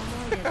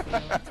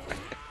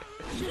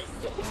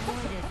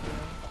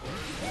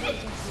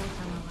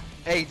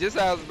 Hey, just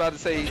as I was about to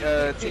say,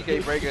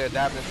 TK Breaker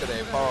adapting to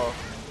that Paul.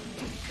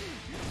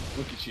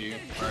 Look at you,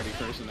 already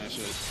cursing that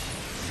shit.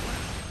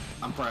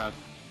 I'm proud.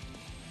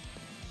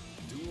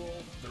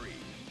 Duel 3.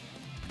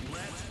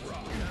 Let's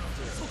rock.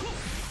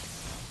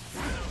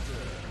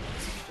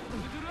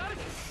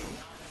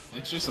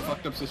 It's just a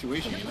fucked up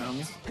situation, you know what I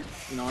mean?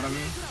 You know what I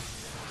mean?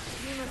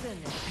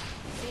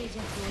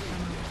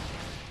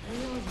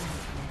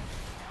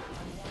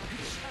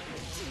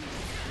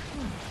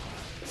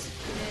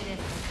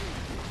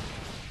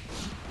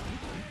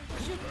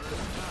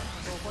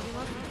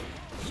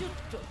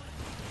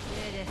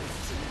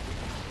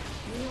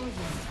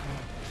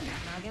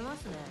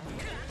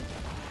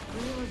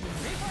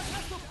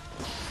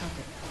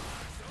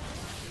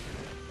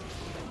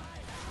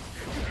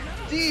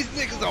 These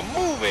niggas are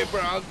moving,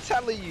 bro. I'm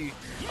telling you.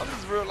 I'm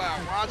just real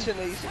loud watching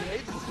these shit. They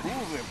just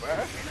moving, bro.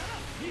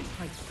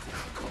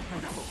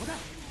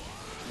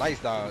 Nice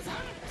dodge.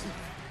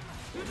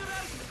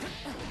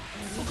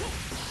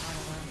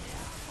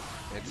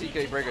 And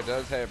TK Breaker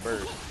does have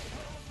burst.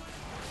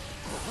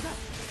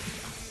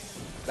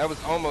 That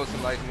was almost a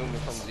nice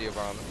movement from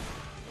Giovanni.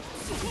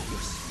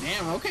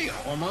 Damn, okay,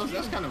 almost.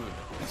 That's kind of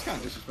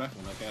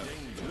disrespectful like that.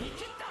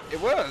 It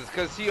was,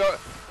 cause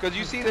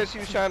you see that she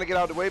was trying to get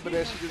out the way, but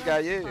then she just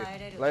got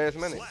last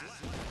minute.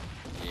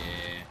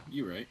 Yeah,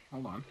 you right.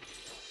 Hold on.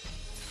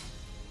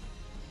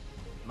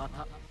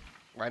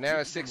 Right now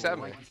it's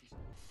 6-7.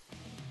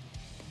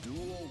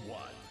 Duel 1.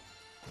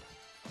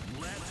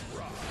 Let's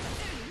rock.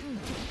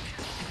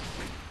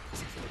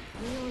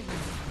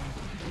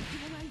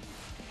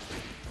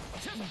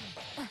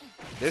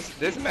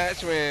 This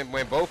match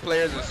when both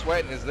players are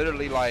sweating is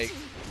literally like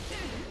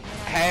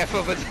half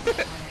of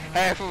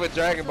a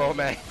Dragon Ball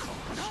match.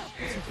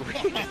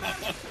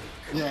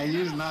 Yeah,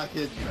 he's not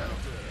kidding, bro.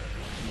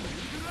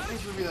 He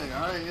should be like,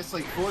 alright, it's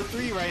like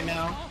 4-3 right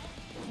now.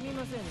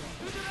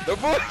 The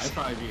boys I'd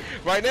probably be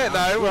right now,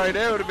 right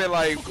there would have been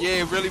like,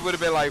 yeah, it really would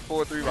have been like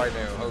 4-3 right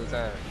now the whole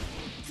time.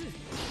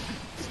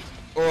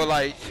 Or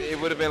like it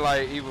would have been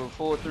like either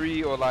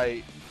 4-3 or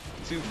like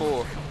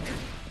 2-4.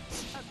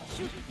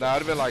 Nah,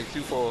 it'd have been like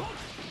 2-4.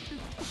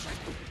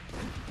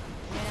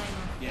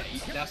 Yeah,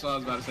 that's what I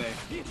was about to say.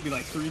 It'd be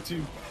like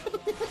 3-2.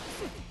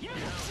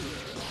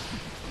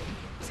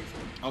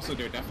 Also,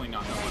 they're definitely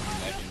not going to let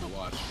that game to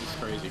watch. It's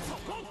crazy. す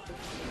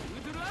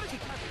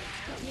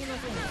みま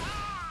せん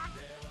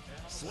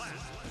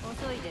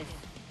遅いです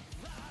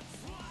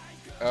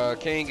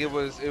King, it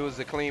was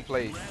a clean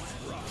play.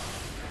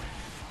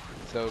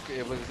 So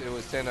it was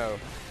 10-0. すみま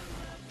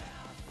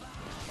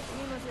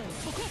せ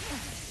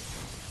ん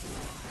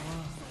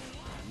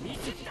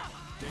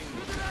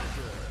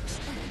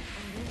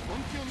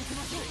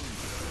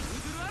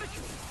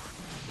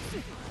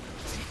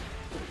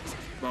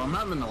Bro, I'm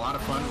having a lot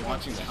of fun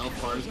watching the health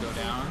bars go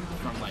down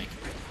from like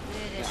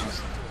the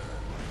outside.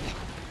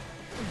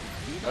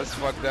 That's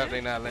fucked up. They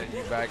not letting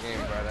you back in,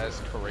 bro. That's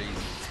crazy.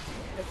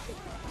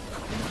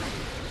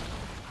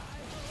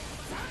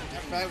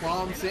 In fact, while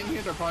I'm sitting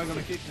here, they're probably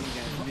gonna kick me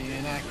again for being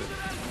inactive.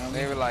 You know?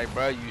 They were like,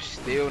 bro, you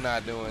still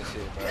not doing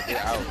shit, bro.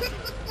 Get out.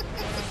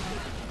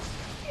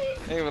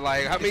 They were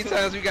like, how many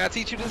times we gotta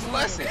teach you this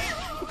lesson?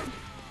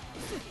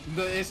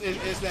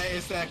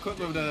 It's that clip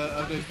of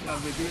the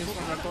dude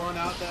throwing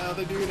out the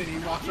other dude and he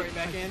walks right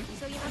back in.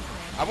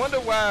 I wonder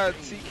why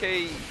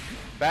TK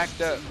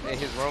backed up in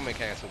his Roman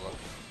cancel.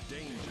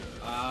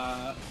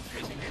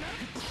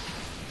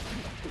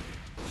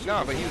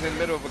 No, but he was in the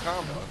middle of a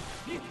combo.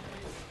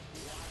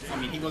 I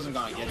mean, he wasn't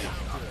gonna get anything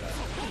off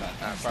of that.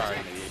 That's sorry.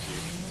 kind of the issue.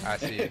 I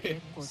see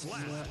it.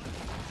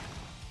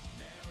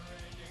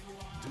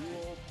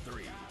 Duel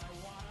 3.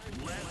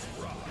 Let's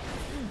rock.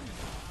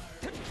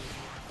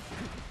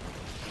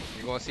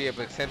 You gonna see a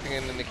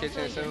Pentagon in the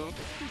kitchen soon?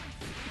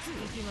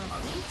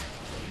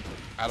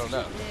 I don't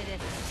know.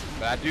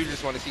 But I do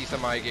just want to see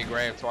somebody get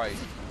grabbed twice.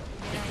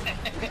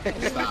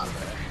 Stop, man.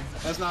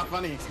 That's not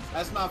funny.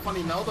 That's not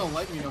funny. Mel don't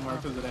like me no more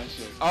because of that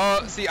shit.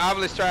 Oh, see,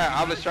 Obelisk try it.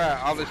 Obelisk try it.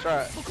 Obelisk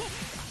try it.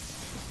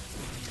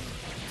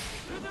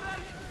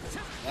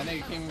 That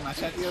nigga came in my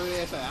chat the other day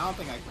and said, I don't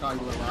think I can call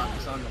you a rock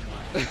son no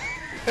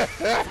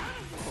more.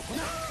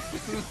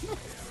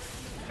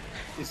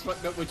 It's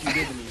fucked up what you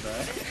did to me, bro.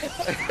 す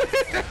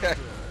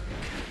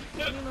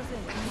みません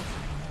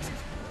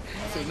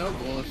I said, no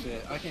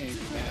bullshit. I can't even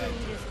be いい mad.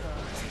 ですか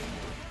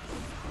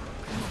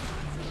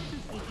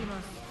行き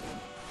ます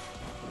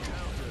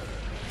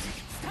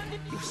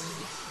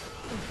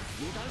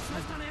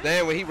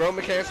Damn, when he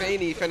Roman cancel, he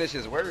didn't finish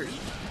his word.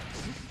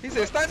 He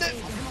said, stun it.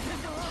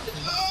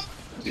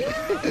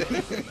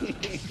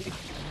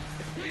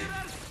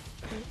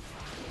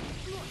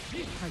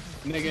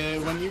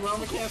 Nigga, when you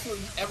Roman cancel,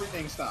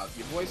 everything stops.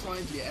 Your voice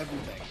lines, your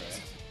everything, bro.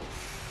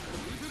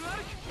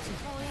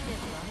 もういいで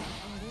すか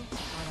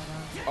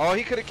あらら Oh,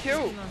 he could have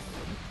killed.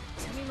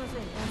 すみませ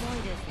ん重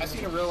いです I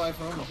seen a real life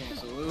Roman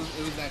cancel. It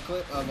was that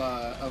clip of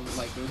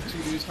like those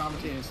two dudes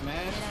commentating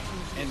Smash,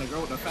 and the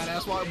girl with the fat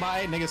ass walked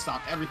by, nigga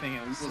stopped everything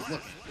and was looking.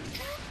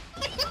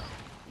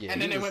 Yeah,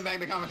 And then they went back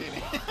to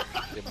commentating.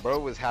 The bro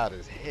was hot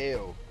as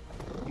hell.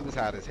 He was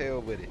hot as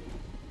hell with it.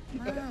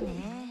 まあ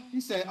ね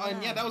He said, oh,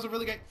 and yeah, that was a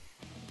really good.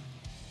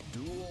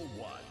 Duel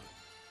 1.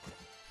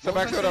 So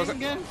back to what I was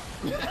again.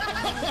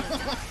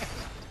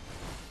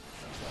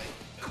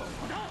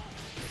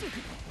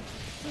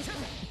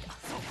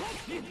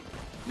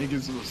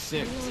 Niggas was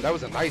sick. That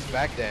was a nice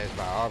backdash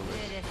by Obelisk.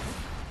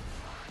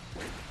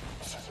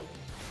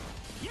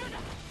 失礼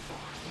です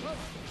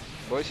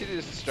Boy, she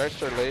just stretched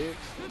her legs.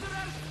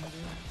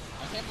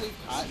 I can't believe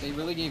Kai, they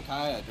really gave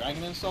Kai a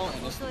dragon insult,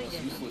 and it's the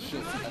most useless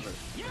shit ever.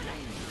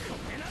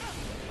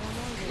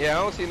 Yeah,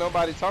 I don't see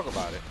nobody talk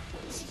about it.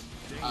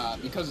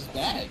 Because it's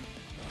bad.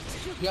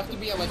 You have to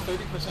be at like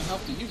 30%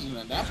 health to use it, and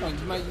at that point,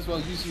 you might as well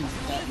use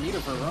that meter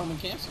for Roman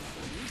cancel.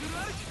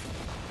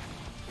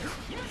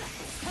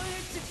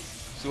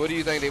 So what do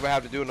you think they would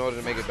have to do in order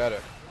to make it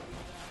better?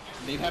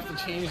 They'd have to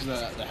change the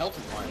health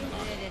requirement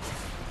on it.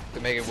 To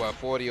make it, what,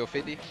 40 or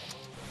 50?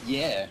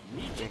 Yeah.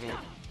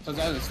 Because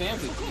as it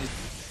stands,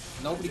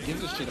 nobody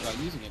gives a shit about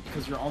using it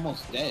because you're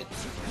almost dead.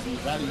 You'd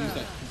rather use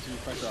that to continue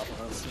pressure off of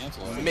Roman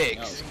cancel. or anything Mix,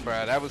 else.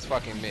 bruh. That was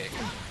fucking mix.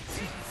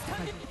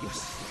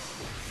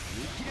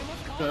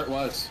 Sure it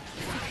was.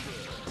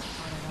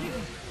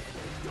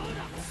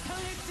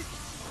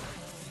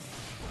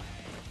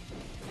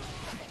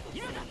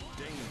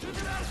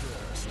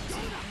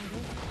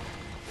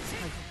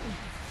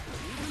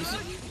 You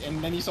see,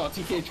 and then you saw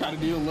TK try to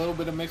do a little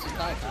bit of mix with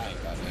Kai. Kai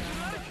ain't got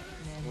that.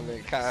 And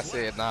then Kai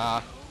said,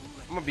 nah,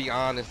 I'm gonna be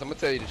honest. I'm gonna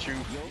tell you the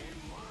truth.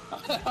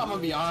 I'm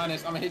gonna be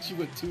honest. I'm gonna hit you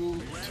with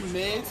two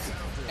mids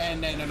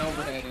and then an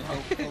overhead and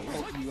hope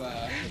you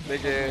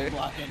Nigga,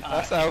 block in.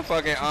 that's how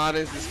fucking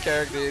honest this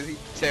character is. He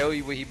tell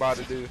you what he about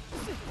to do.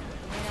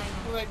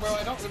 You're like, bro,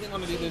 I don't really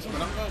want to do this,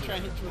 but I'm gonna try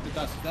and hit you with the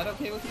dust. Is that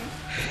okay with you?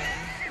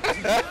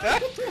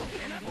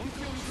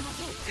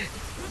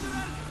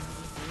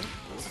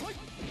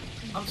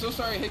 I'm so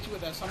sorry I hit you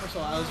with that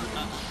somersault. I was,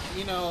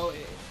 you know,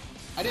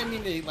 I didn't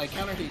mean to like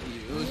counter hit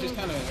you. It was just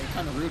kind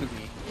of rude of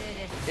me.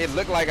 It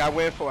looked like I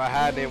went for a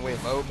high, then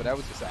went low, but that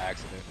was just an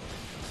accident.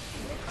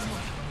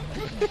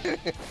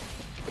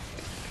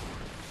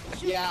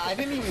 Yeah, I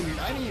didn't even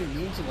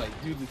mean to like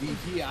do the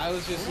DP. I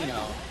was just, you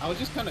know, I was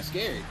just kind of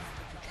scared.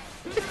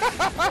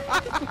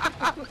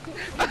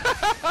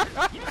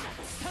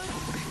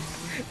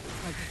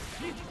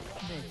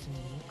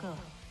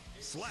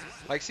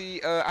 Like,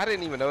 see, I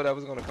didn't even know that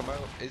was gonna come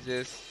out. It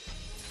just,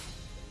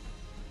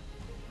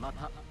 I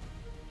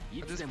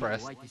just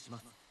pressed.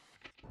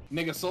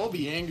 Nigga, Soul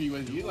be angry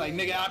with you. Like,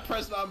 nigga, I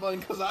pressed my button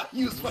because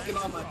you was fucking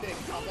on my dick.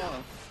 Come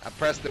on. I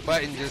pressed the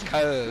button just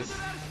cause.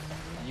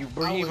 You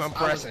breathe, I'm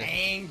pressing. I was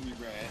angry,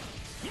 bruh.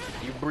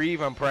 You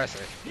breathe, I'm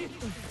pressing.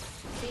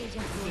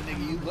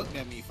 Nigga, you looked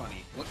at me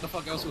funny. What the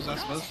fuck else was I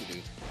supposed to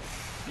do?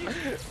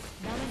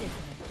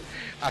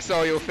 I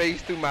saw your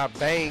face through my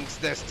bangs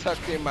that's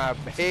tucked in my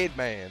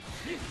headband.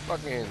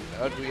 Fucking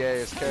ugly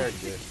ass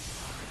character.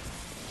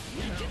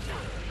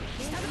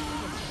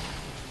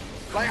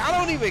 Like, I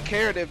don't even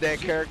care if that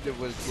character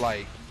was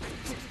like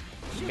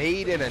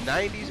made in the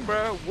 90s,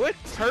 bro. What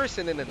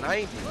person in the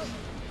 90s?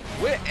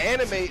 What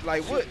anime,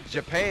 like what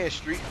Japan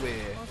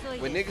streetwear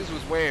when niggas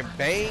was wearing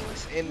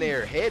bangs in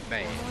their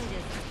headbands?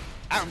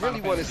 I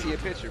really want to see a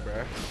picture,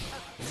 bro.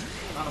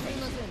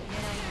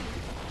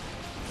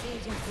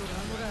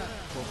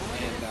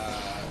 And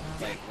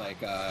like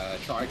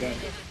Trigun.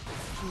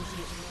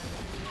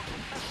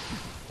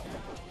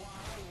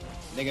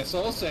 Nigga,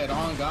 Soul said,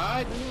 "On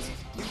God,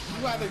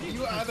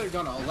 you either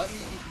gonna let me,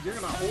 you're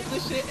gonna hold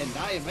this shit and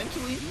die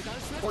eventually,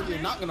 or you're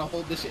not gonna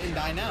hold this shit and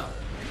die now."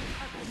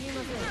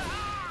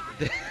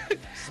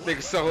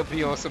 Nigga, Soul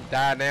be on some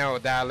die now or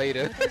die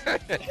later.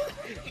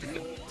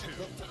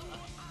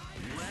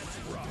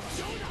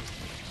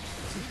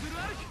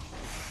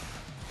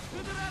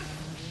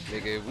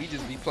 Nigga, we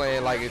just be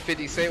playing like if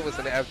 50 Cent was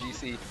in the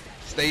FGC.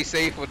 Stay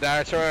safe or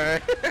die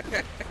trying.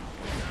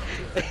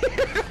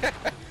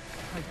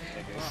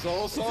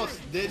 Soul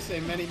did say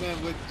many men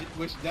would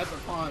wish death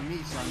upon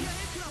me, son.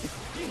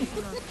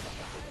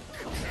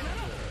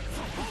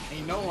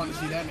 Ain't no one to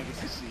see that nigga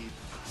succeed.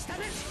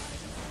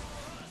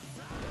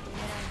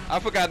 I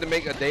forgot to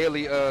make a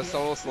daily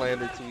Soul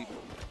slander tweet.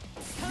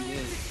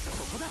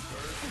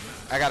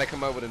 I gotta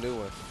come up with a new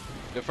one.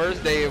 The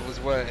first day it was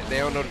what? They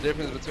don't know the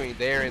difference between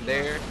there and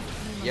there.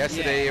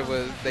 Yesterday it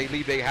was they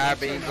leave their high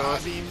beams on.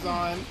 High beams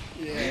on.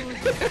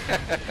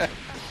 Yeah.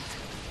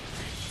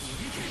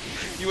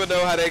 You would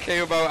know how that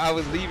came about. I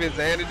was leaving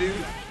Xanadu.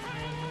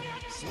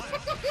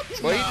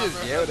 Well, he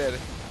just yelled at her.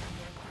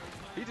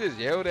 He just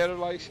yelled at her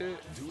like shit.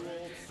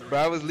 Bro,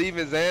 I was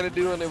leaving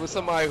Xanadu and there was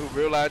somebody who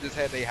realized just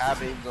had their high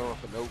beams on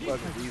for no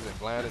fucking reason,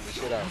 blinding the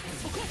shit out.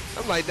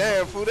 I'm like,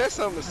 damn, fool, that's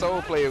something a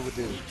Soul player would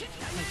do.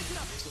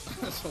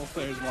 Soul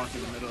players walk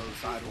in the middle of the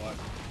sidewalk.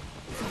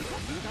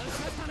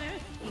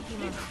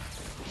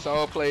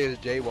 Soul players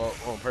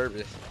jaywalk on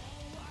purpose.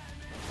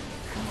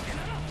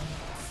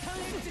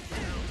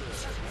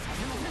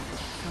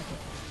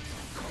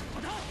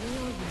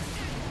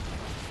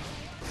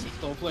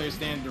 Soul players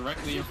stand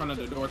directly in front of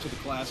the door to the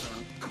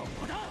classroom.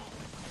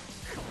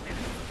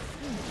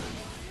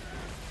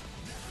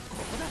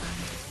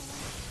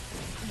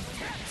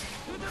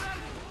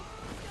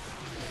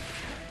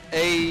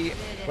 Hey,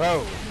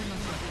 bro.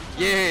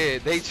 Yeah,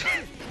 they.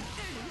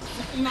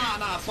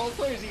 Nah. Soul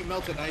players eat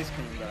melted ice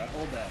cream, bro.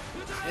 Hold that.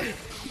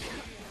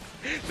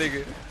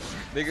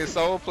 nigga,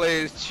 Soul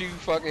players chew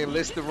fucking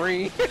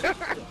Listerine. Hey,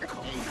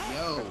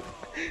 yo.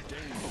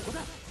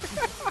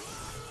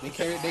 They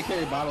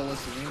carry bottle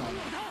Listerine on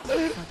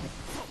them.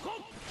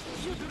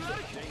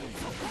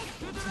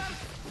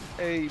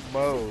 Hey,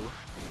 Mo.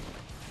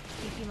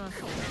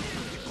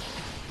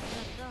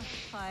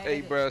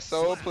 Hey, bro,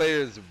 Soul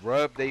players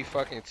rub they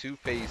fucking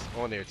toothpaste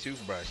on their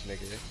toothbrush,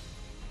 nigga,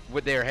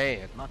 with their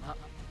hand.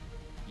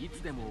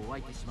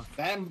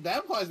 That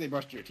implies they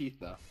brushed your teeth,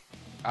 though.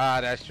 Ah,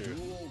 that's true.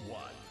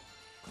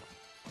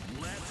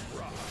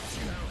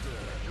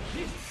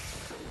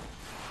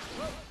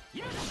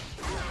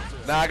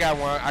 Nah, I got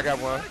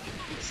one.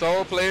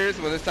 Soul players,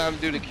 when it's time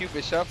to do the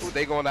Cupid shuffle,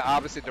 they go in the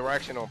opposite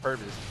direction on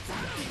purpose.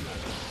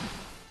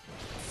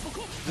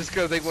 Just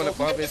because they want to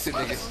bump into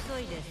niggas.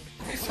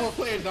 Soul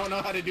players don't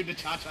know how to do the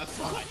cha-cha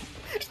slide.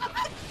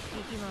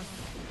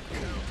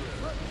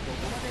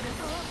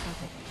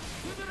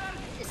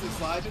 It's the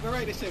slide to the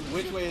right. They said,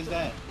 which way is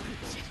that?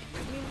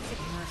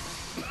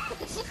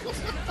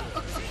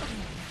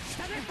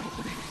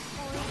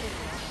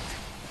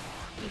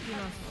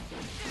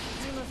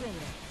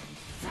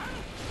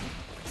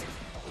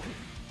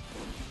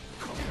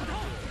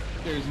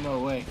 There's no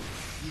way.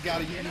 You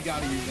gotta use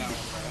that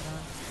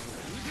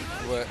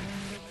one, bro. What?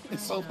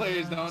 Soul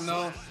players don't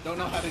know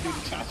how to do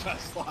the cha-cha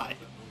slide.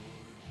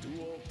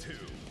 Duel 2.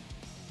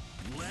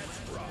 Let's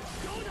rock.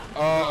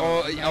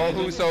 Oh,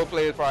 who Soul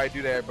players probably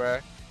do that, bro?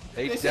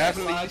 They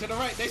definitely slide to the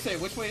right. They say,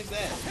 which way is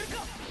that?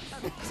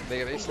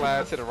 they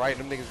slide to the right.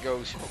 Them niggas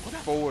go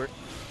forward.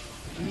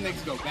 Them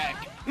niggas go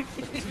back.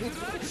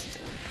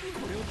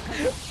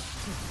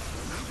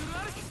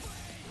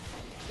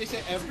 They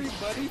said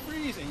everybody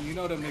freeze, and you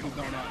know them niggas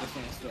don't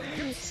understand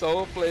stuff.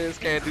 Soul players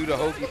can't do the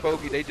hokey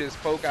pokey. They just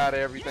poke out of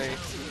everything.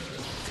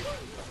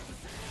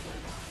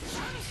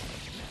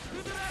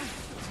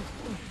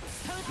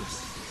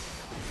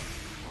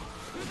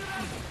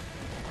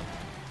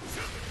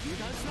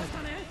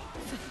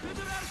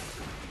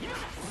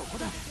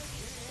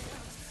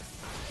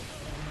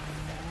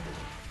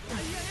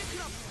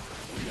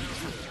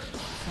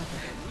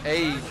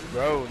 Hey,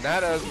 bro,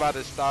 now that's about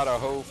to start a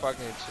whole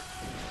fucking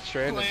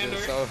trend of Slander.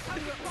 this. So,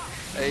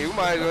 hey, we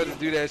might as well just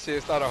do that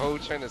shit. Start a whole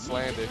trend of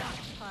slander.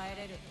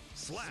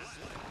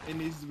 It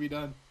needs to be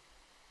done.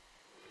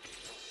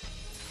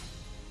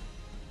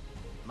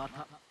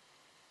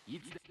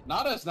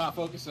 Nada's not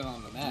focusing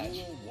on the match.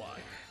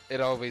 It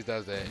always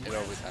does that. It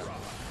always happens.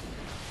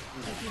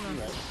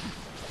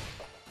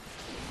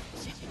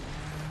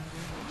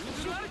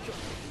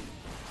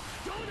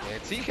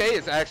 And TK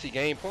is actually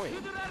game point.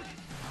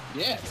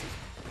 Yeah.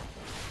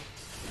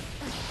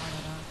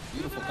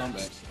 Beautiful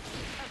comeback.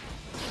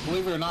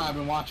 Believe it or not, I've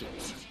been watching.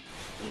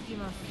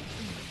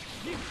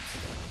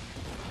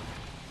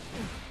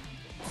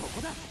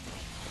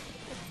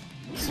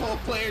 Soul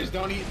players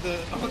don't eat the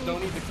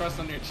crust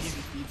on their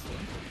cheesy pizza.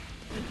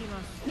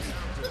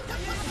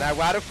 Now,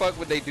 why the fuck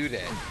would they do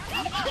that?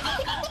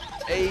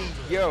 Hey,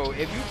 yo,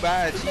 if you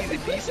buy a cheesy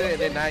pizza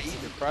and then not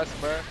eat the crust,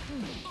 bro,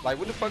 like,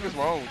 what the fuck is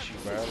wrong with you,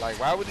 bro? Like,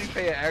 why would you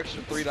pay an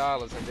extra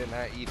 $3 and then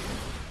not eat it?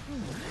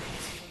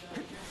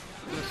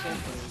 They're soul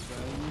players, bro.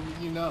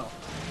 You know.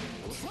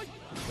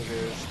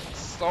 Because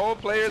soul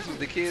players was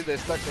the kids that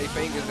stuck their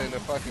fingers in the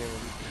fucking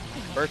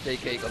birthday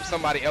cake of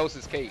somebody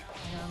else's cake.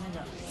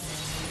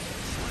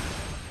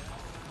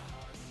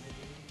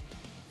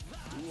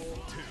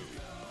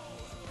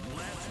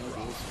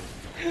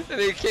 And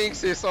then King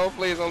said soul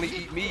players only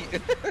eat meat.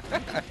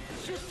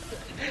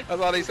 That's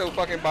why they so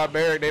fucking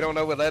barbaric. They don't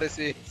know what lettuce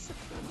is.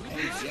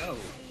 Hey, yo.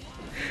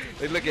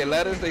 They look at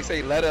lettuce, they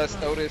say, let us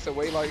throw this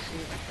away like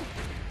shit.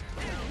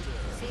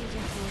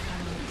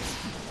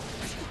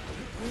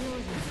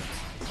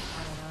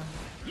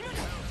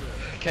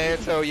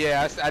 Kanto,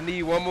 yeah, I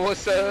need one more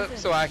sub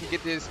so I can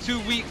get this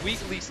 2-week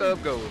weekly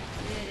sub goal.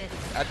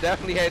 I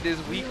definitely had this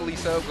weekly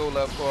sub goal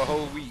up for a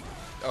whole week,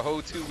 a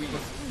whole 2 weeks.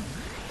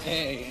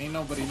 Hey, ain't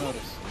nobody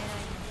noticed.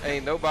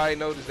 Ain't nobody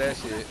noticed that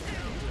shit.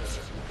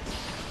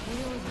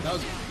 That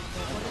was.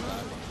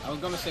 I was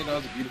gonna say that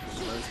was a beautiful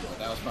version, but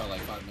that was probably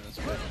like 5 minutes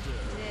ago.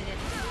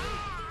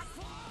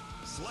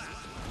 Slap.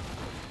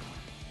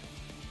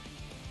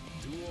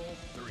 Duel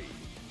 3.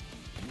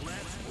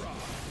 Let's rock.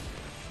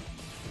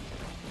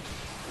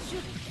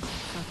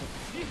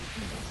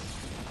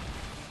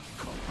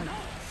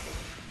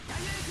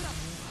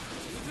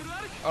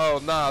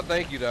 Oh, nah,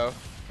 thank you, though.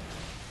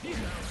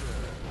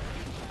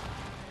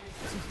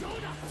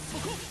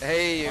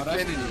 Hey, Oh,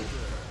 that's Infinity. good.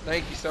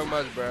 Thank you so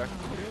much, bruh.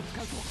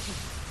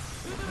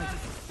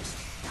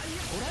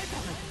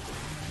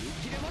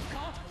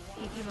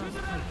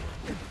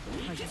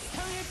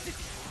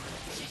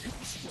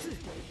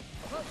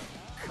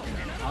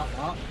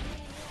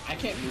 I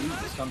can't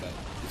believe this comeback.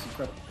 It's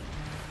incredible.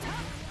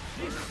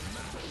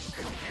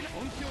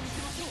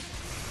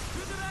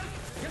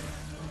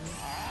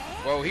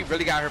 Whoa, he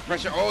really got her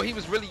pressure. Oh, he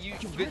was really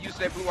good use of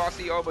that blue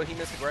RCO, but he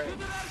missed the grab.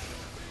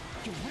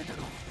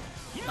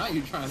 Not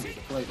you trying to make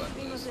the play like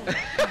this.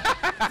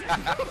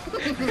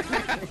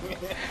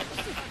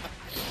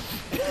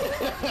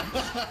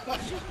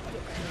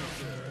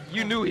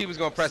 You knew he was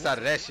gonna press out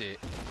of that shit.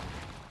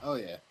 Oh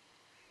yeah.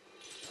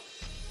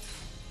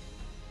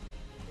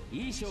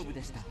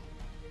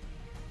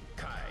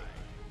 Kai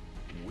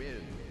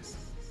wins.